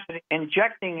carbonic acid,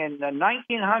 injecting in the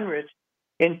 1900s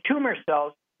in tumor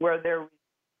cells where they're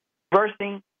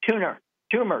reversing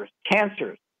tumors,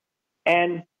 cancers.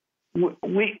 And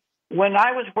when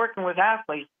I was working with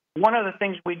athletes, one of the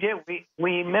things we did,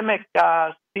 we mimicked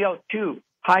CO2,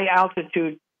 high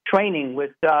altitude training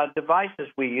with devices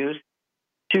we use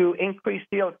to increase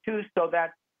CO2 so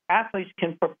that athletes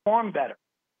can perform better.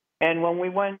 And when we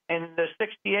went in the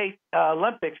 68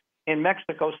 Olympics in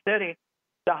Mexico City,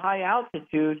 the high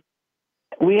altitude,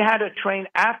 we had to train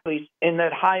athletes in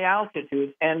that high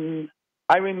altitude. And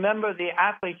I remember the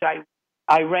athletes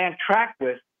I ran track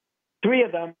with, 3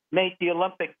 of them made the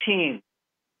Olympic team.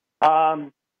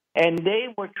 And they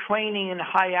were training in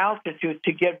high altitude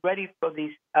to get ready for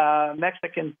these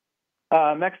Mexico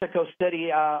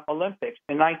City Olympics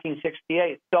in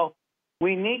 1968. So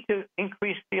we need to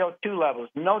increase CO2 levels,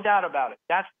 no doubt about it.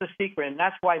 That's the secret, and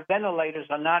that's why ventilators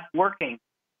are not working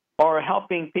or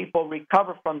helping people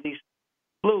recover from these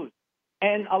flus.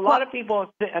 And a lot of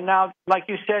people, and now, like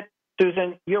you said,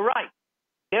 Susan, you're right.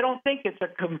 They don't think it's a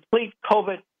complete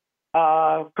COVID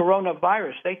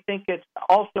coronavirus. They think it's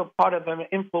also part of an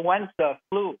influenza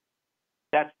flu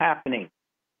that's happening.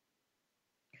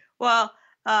 Well,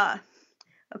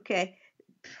 okay.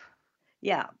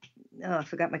 Yeah. Oh, I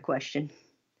forgot my question.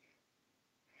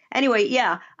 Anyway,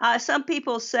 yeah. Some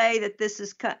people say that this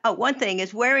is. One thing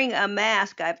is wearing a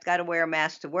mask. I've got to wear a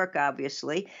mask to work,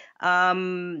 obviously.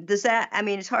 Does that? I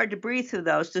mean, it's hard to breathe through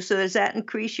those. So does that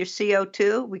increase your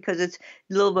CO2 because it's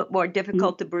a little bit more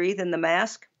difficult to breathe in the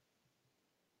mask?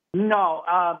 No.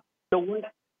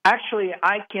 Actually,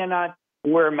 I cannot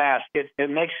wear a mask. It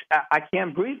makes I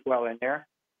can't breathe well in there.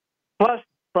 Plus,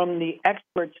 from the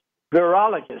experts,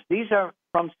 virologists. These are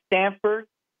from Stanford,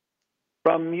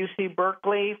 from UC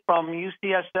Berkeley, from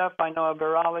UCSF. I know a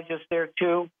virologist there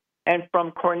too, and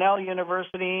from Cornell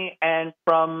University and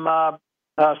from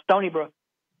Stony Brook.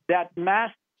 That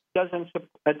mask doesn't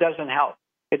help.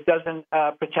 It doesn't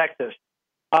protect us.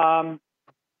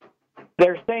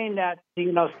 They're saying that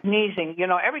sneezing.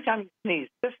 Every time you sneeze,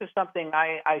 this is something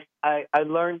I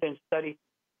learned and studied.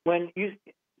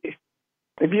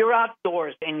 If you're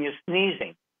outdoors and you're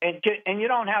sneezing, and you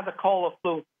don't have the cold or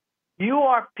flu, you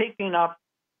are picking up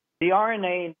the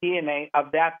RNA and DNA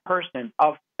of that person,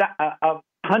 of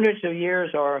hundreds of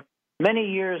years or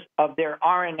many years of their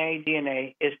RNA,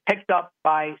 DNA is picked up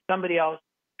by somebody else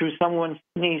through someone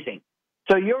sneezing.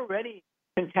 So you're already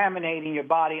contaminating your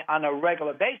body on a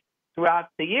regular basis throughout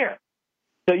the year.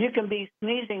 So you can be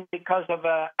sneezing because of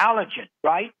an allergen,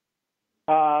 right?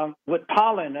 With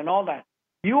pollen and all that.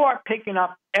 You are picking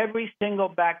up every single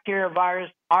bacteria, virus,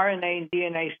 RNA, and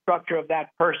DNA structure of that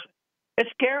person.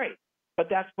 It's scary, but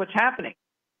that's what's happening.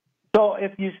 So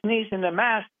if you sneeze in the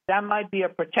mask, that might be a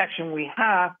protection we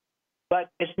have, but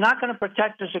it's not going to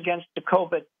protect us against the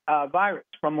COVID virus.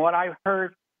 From what I've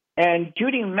heard And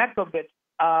Judy Mekovitz,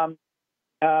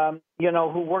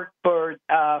 who worked for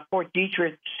Fort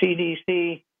Detrick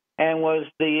CDC and was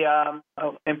the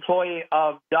employee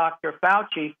of Dr.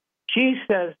 Fauci, she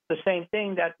says the same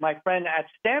thing that my friend at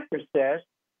Stanford says,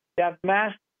 that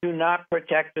masks do not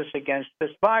protect us against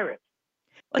this virus.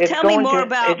 Well, tell me more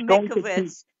about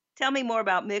Mikovits. Tell me more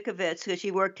about Mikovits, because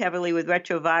she worked heavily with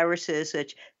retroviruses,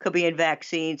 which could be in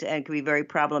vaccines and could be very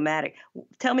problematic.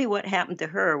 Tell me what happened to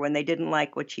her when they didn't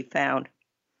like what she found.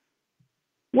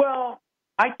 Well,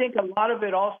 I think a lot of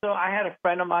it also, I had a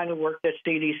friend of mine who worked at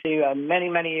CDC many,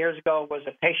 many years ago, was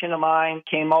a patient of mine,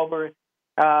 came over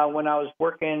when I was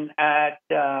working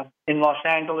in Los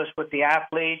Angeles with the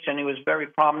athletes, and he was very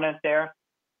prominent there.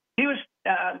 He was,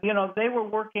 they were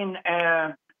working,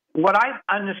 what I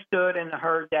understood and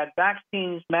heard that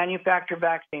manufacture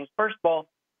vaccines, first of all,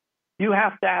 you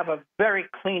have to have a very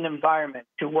clean environment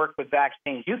to work with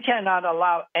vaccines. You cannot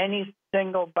allow any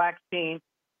single vaccine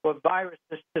or viruses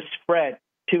to spread,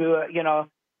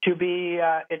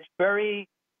 it's very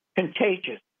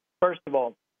contagious, first of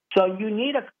all. So you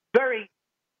need a very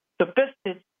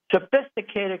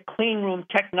sophisticated clean room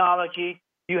technology.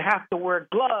 You have to wear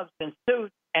gloves and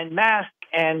suits and masks,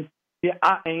 and you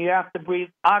have to breathe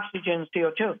oxygen,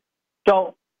 CO2.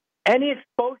 So any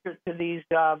exposure to these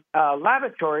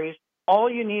laboratories, all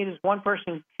you need is one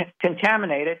person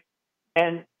contaminated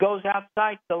and goes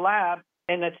outside the lab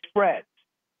and it spreads,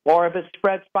 or if it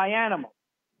spreads by animals.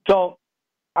 So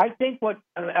I think what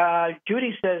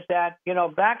Judy says that,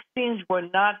 vaccines were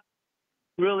not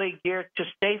really geared to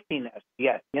safety net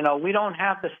yet. We don't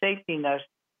have the safety net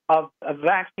of a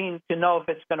vaccine to know if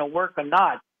it's going to work or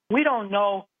not. We don't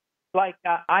know.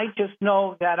 I just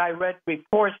know that I read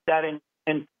reports that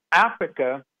in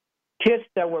Africa, kids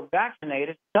that were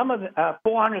vaccinated, some of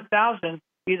 400,000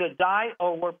 either died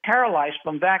or were paralyzed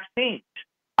from vaccines.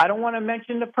 I don't want to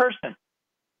mention the person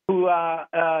who,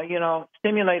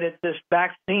 stimulated this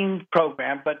vaccine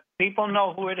program, but people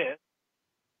know who it is.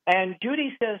 And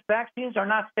Judy says vaccines are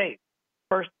not safe,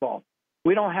 first of all.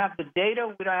 We don't have the data,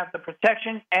 we don't have the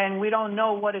protection, and we don't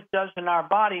know what it does in our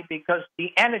body because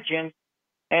the antigens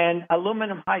and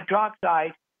aluminum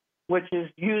hydroxide, which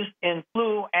is used in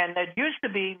flu, and it used to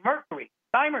be mercury,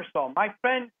 thimerosal. My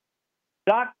friend,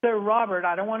 Dr. Robert,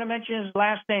 I don't want to mention his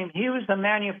last name, he was the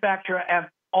manufacturer of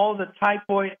all the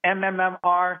typhoid,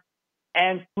 MMR,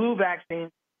 and flu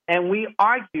vaccines, and we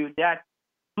argued that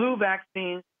flu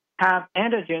vaccines have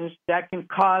antigens that can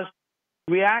cause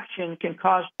reaction, can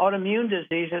cause autoimmune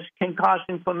diseases, can cause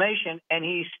inflammation, and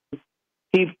he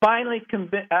finally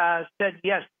said,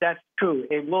 yes, that's true.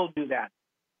 It will do that.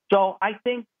 So I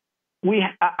think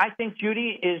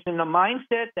Judy is in the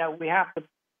mindset that we have to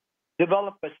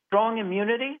develop a strong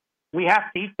immunity. We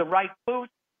have to eat the right food,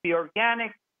 be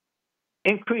organic,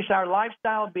 increase our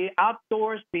lifestyle, be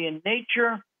outdoors, be in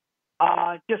nature,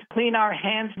 just clean our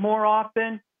hands more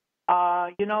often,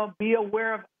 be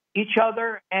aware of each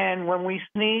other. And when we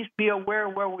sneeze, be aware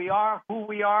where we are, who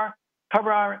we are,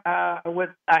 cover our with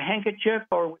a handkerchief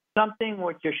or with something,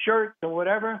 with your shirt or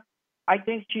whatever. I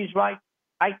think she's right.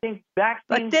 I think vaccines.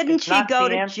 But didn't she go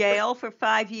to jail for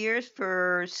 5 years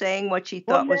for saying what she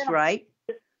thought was right?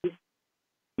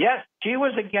 Yes, she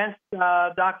was against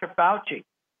Dr. Fauci.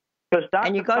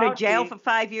 And you go to jail for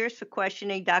 5 years for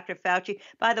questioning Dr. Fauci.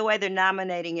 By the way, they're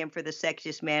nominating him for the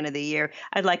Sexiest Man of the Year.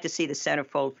 I'd like to see the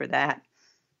centerfold for that.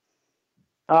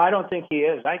 I don't think he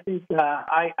is. I think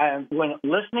when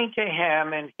listening to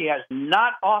him, and he has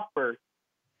not offered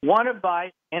one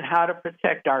advice in how to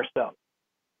protect ourselves.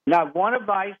 Now, one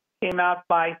advice came out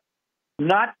by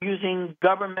not using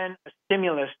government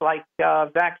stimulus like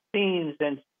vaccines,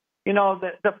 and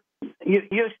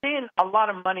you're seeing a lot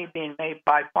of money being made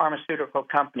by pharmaceutical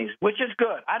companies, which is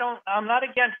good. I'm not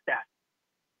against that,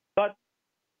 but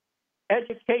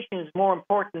education is more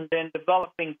important than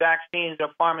developing vaccines or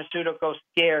pharmaceutical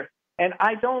scare. And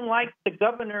I don't like the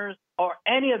governors or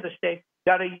any of the states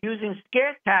that are using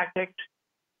scare tactics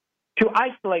to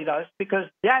isolate us, because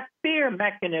that fear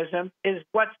mechanism is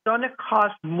what's going to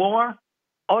cause more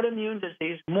autoimmune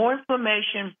disease, more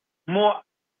inflammation, more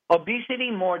obesity,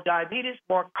 more diabetes,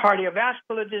 more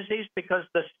cardiovascular disease, because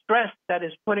the stress that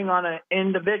is putting on an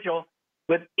individual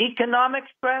with economic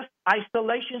stress,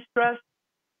 isolation stress,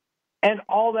 and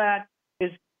all that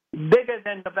is bigger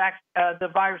than the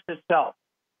virus itself.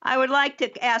 I would like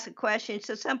to ask a question.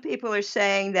 So some people are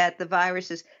saying that the virus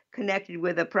is connected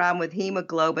with a problem with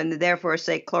hemoglobin, and therefore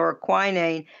say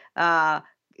chloroquine,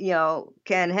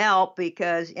 can help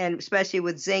and especially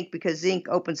with zinc, because zinc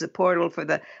opens the portal for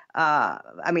the,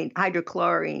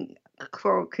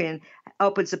 hydrochloroquine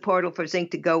opens the portal for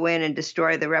zinc to go in and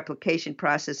destroy the replication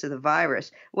process of the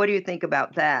virus. What do you think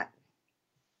about that?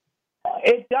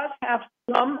 It does have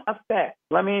some effect.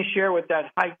 Let me share with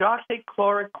that.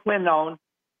 Hydroxychloroquine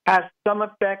has some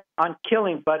effect on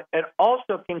killing, but it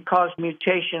also can cause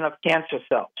mutation of cancer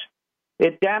cells.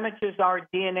 It damages our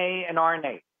DNA and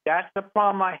RNA. That's the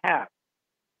problem I have.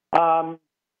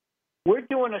 We're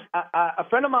doing a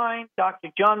friend of mine, Dr.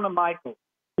 John McMichael,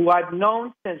 who I've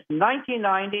known since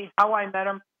 1990. How I met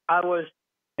him, I was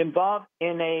involved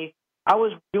I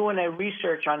was doing a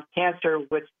research on cancer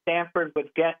with Stanford with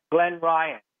Glenn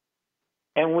Ryan.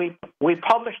 And we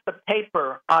published a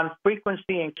paper on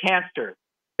frequency in cancer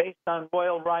based on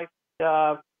Royal Rife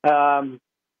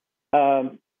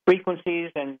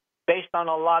frequencies and based on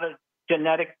a lot of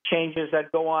genetic changes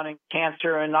that go on in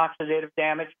cancer and oxidative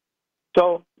damage.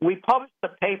 So we published the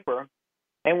paper,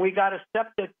 and we got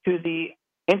accepted to the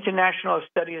International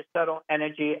Study of Subtle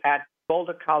Energy at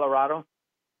Boulder, Colorado.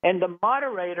 And the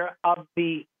moderator of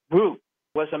the group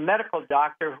was a medical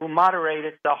doctor who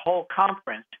moderated the whole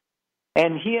conference.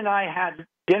 And he and I had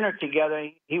dinner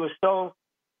together. He was so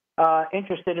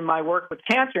interested in my work with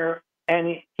cancer.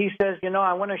 And he says,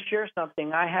 I want to share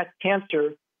something. I had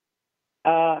cancer,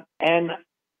 and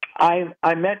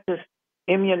I met this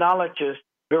immunologist,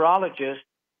 virologist,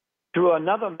 through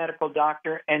another medical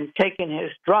doctor, and taking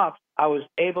his drops, I was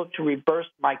able to reverse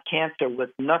my cancer with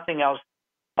nothing else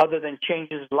other than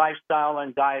changes lifestyle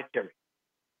and dietary.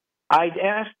 I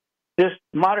asked this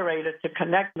moderator to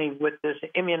connect me with this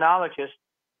immunologist,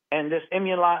 and this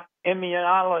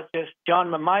immunologist, John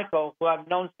McMichael, who I've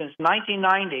known since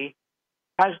 1990,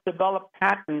 has developed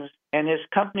patents, and his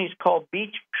company is called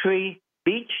Beech Tree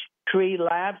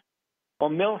Labs or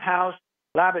Millhouse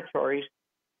Laboratories.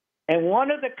 And one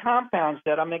of the compounds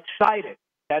that I'm excited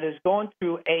that is going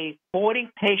through a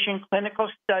 40-patient clinical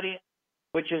study,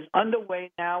 which is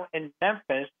underway now in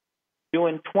Memphis,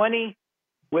 doing 20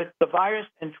 with the virus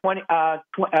and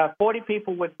 40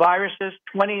 people with viruses.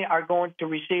 20 are going to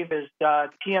receive his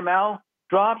TML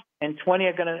drops, and 20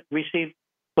 are going to receive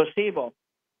placebo.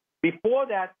 Before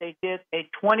that, they did a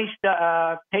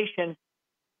 20-patient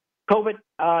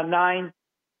COVID-9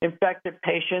 infected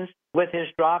patients with his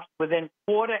drops. Within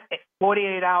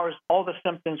 48 hours, all the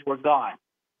symptoms were gone.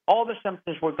 All the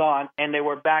symptoms were gone, and they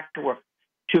were back to work,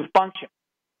 to function.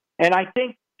 And I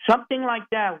think something like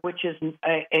that, which is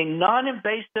a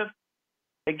non-invasive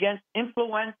against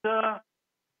influenza,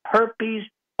 herpes,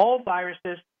 all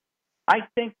viruses, I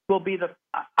think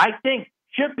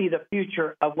should be the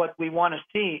future of what we want to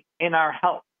see in our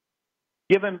health,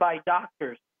 given by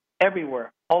doctors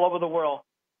everywhere, all over the world,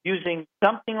 using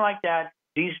something like that,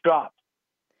 these drops.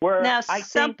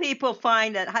 Some people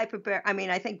find that I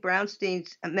think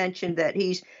Brownstein's mentioned that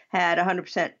he's had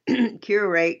 100% cure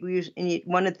rate.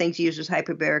 One of the things he uses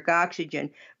hyperbaric oxygen.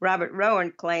 Robert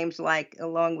Rowan claims,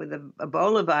 along with the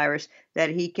Ebola virus, that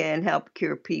he can help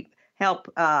cure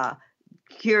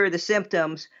the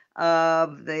symptoms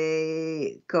of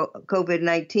the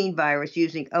COVID-19 virus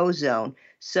using ozone.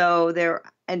 So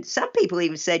and some people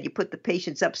even said you put the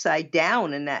patients upside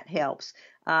down and that helps.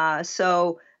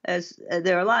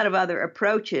 There are a lot of other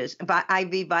approaches.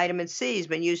 IV vitamin C has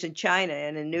been used in China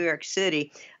and in New York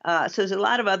City. So there's a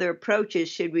lot of other approaches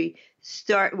should we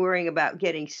start worrying about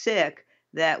getting sick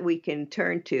that we can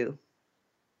turn to.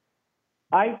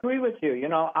 I agree with you.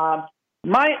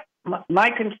 My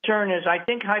concern is I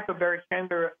think hyperbaric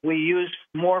chamber we use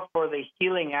more for the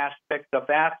healing aspect of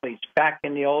athletes back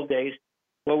in the old days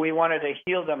where we wanted to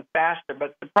heal them faster.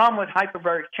 But the problem with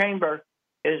hyperbaric chamber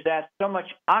is that so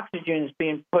much oxygen is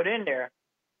being put in there.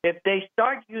 If they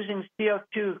start using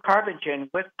CO2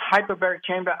 carbogen with hyperbaric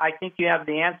chamber, I think you have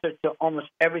the answer to almost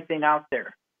everything out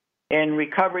there. In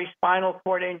recovery, spinal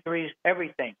cord injuries,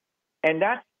 everything. And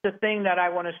that's the thing that I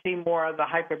want to see more of the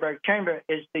hyperbaric chamber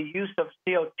is the use of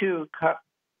CO2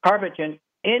 carbogen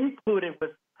included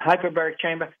with hyperbaric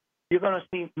chamber. You're going to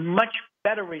see much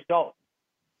better results.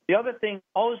 The other thing,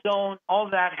 ozone, all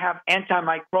that have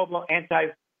antimicrobial,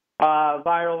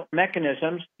 antiviral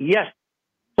mechanisms. Yes,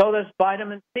 so does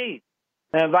vitamin C.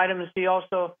 Vitamin C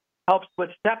also helps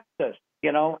with sepsis,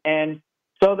 and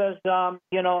so does,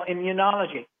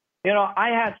 immunology. I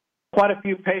had quite a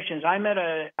few patients. I met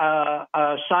a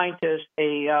scientist,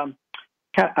 from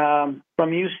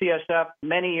UCSF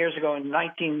many years ago in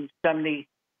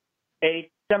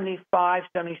 1978, 75,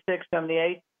 76,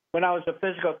 78, when I was a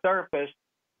physical therapist,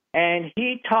 and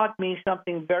he taught me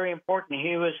something very important.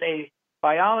 He was a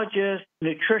biologist,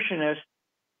 nutritionist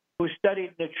who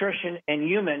studied nutrition in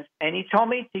humans, and he told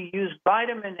me to use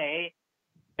vitamin A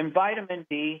and vitamin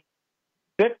D,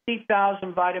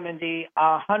 50,000 vitamin D,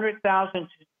 100,000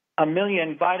 a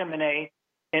million vitamin A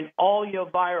in all your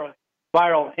viral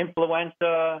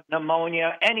influenza,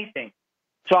 pneumonia, anything.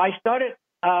 So I started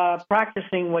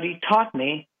practicing what he taught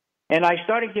me, and I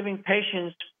started giving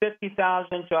patients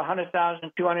 50,000 to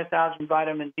 100,000, 200,000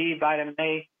 vitamin D, vitamin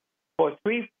A for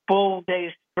 3 full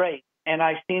days straight. And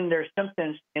I've seen their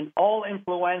symptoms in all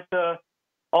influenza,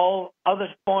 all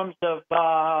other forms of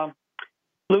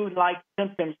flu-like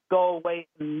symptoms go away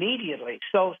immediately.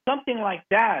 So something like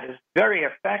that is very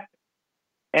effective.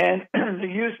 And the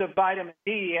use of vitamin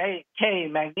D, A, K,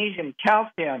 magnesium,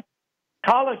 calcium,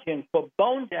 collagen for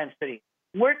bone density.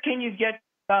 Where can you get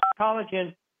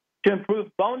collagen to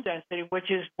improve bone density,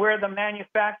 which is where the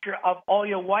manufacture of all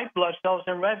your white blood cells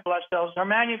and red blood cells are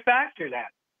manufactured at?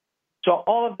 So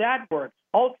all of that works.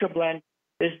 UltraBlend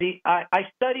is I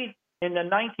studied in the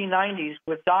 1990s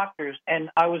with doctors,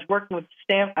 and I was working with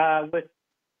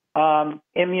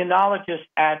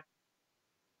immunologists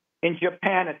in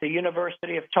Japan at the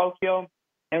University of Tokyo.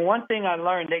 And one thing I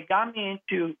learned, they got me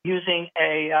into using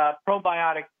a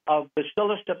probiotic of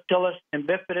Bacillus subtilis and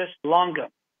Bifidus longum.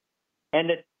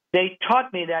 And they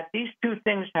taught me that these two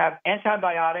things have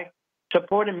antibiotic,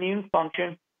 support immune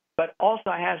function, but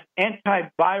also has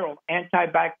antiviral,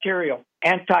 antibacterial,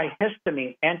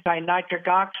 antihistamine, anti-nitric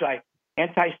oxide,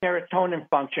 anti-serotonin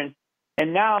function.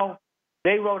 And now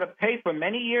they wrote a paper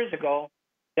many years ago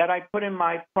that I put in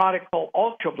my product called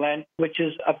UltraBlend, which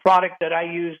is a product that I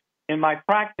use in my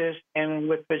practice and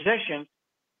with physicians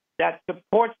that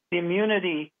supports the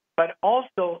immunity, but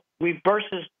also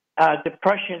reverses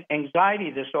depression,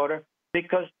 anxiety disorder,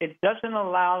 because it doesn't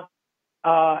allow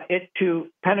it to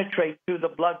penetrate through the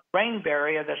blood-brain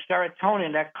barrier, the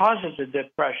serotonin that causes the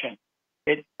depression.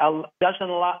 It doesn't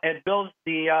allow. It builds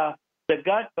the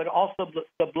gut, but also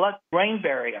the blood-brain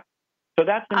barrier. So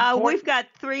that's important. We've got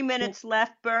 3 minutes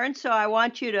left, Bern, so I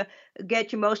want you to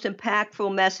get your most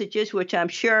impactful messages, which I'm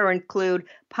sure include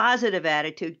positive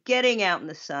attitude, getting out in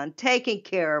the sun, taking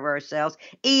care of ourselves,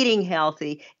 eating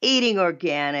healthy, eating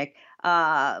organic,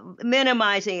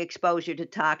 minimizing exposure to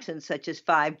toxins such as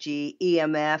 5G,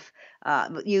 EMF,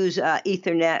 use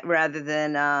Ethernet rather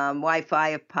than Wi-Fi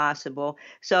if possible.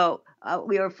 So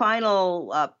your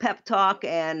final pep talk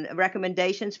and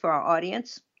recommendations for our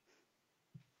audience?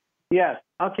 Yes.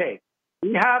 Okay.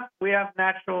 We have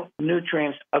natural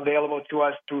nutrients available to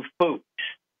us through foods.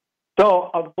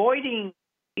 So avoiding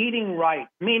eating right,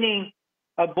 meaning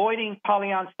avoiding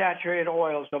polyunsaturated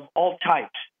oils of all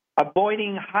types,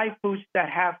 avoiding high foods that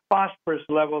have phosphorus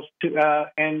levels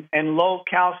and low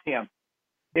calcium,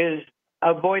 is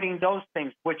avoiding those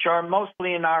things, which are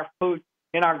mostly in our food,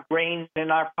 in our grains, in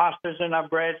our pastas, in our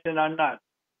breads, and our nuts.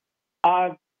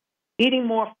 Eating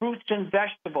more fruits and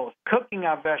vegetables, cooking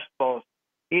our vegetables,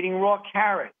 eating raw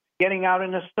carrots, getting out in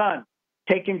the sun,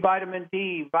 taking vitamin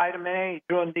D, vitamin A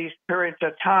during these periods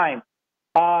of time,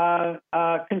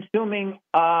 consuming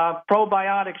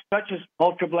probiotics such as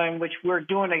UltraBlend, which we're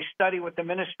doing a study with the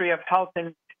Ministry of Health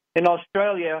in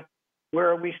Australia,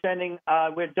 where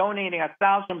we're donating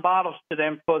 1,000 bottles to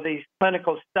them for these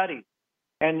clinical studies,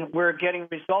 and we're getting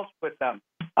results with them.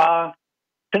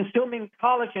 Consuming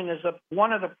collagen is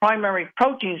one of the primary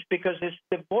proteins because it's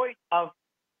devoid of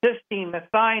cysteine,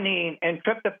 methionine, and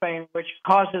tryptophan, which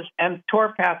causes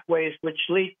mTOR pathways, which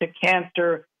lead to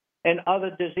cancer and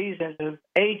other diseases of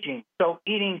aging. So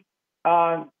eating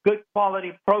good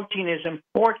quality protein is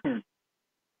important.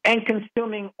 And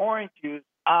consuming orange juice,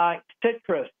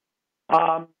 citrus,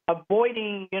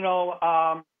 avoiding,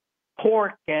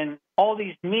 pork and all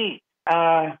these meats.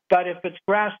 But if it's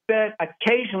grass-fed,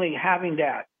 occasionally having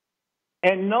that.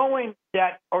 And knowing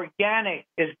that organic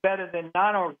is better than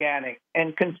non-organic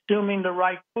and consuming the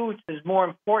right foods is more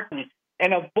important.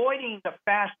 And avoiding the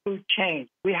fast food chains.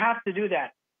 We have to do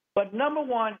that. But number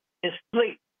one is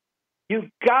sleep. You've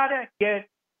got to get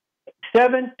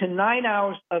 7 to 9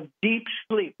 hours of deep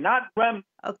sleep, not REM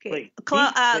sleep.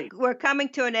 Sleep. We're coming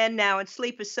to an end now, and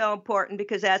sleep is so important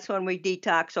because that's when we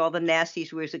detox all the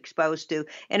nasties we're exposed to.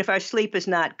 And if our sleep is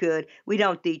not good, we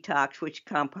don't detox, which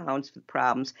compounds the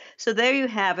problems. So there you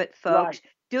have it, folks. Right.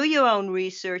 Do your own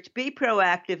research. Be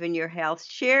proactive in your health.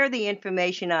 Share the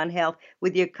information on health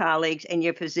with your colleagues and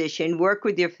your physician. Work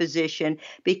with your physician,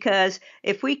 because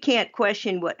if we can't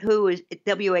question what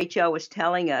WHO is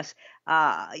telling us,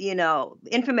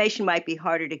 information might be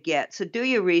harder to get. So do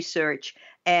your research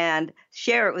and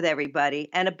share it with everybody.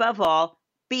 And above all,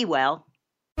 be well.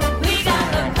 We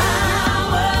got the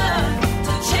power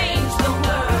to change the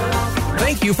world.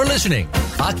 Thank you for listening.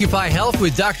 Occupy Health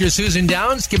with Dr. Susan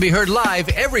Downs can be heard live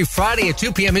every Friday at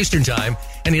 2 p.m. Eastern Time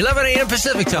and 11 a.m.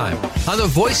 Pacific Time on the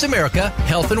Voice America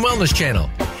Health and Wellness Channel.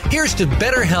 Here's to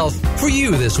better health for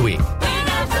you this week.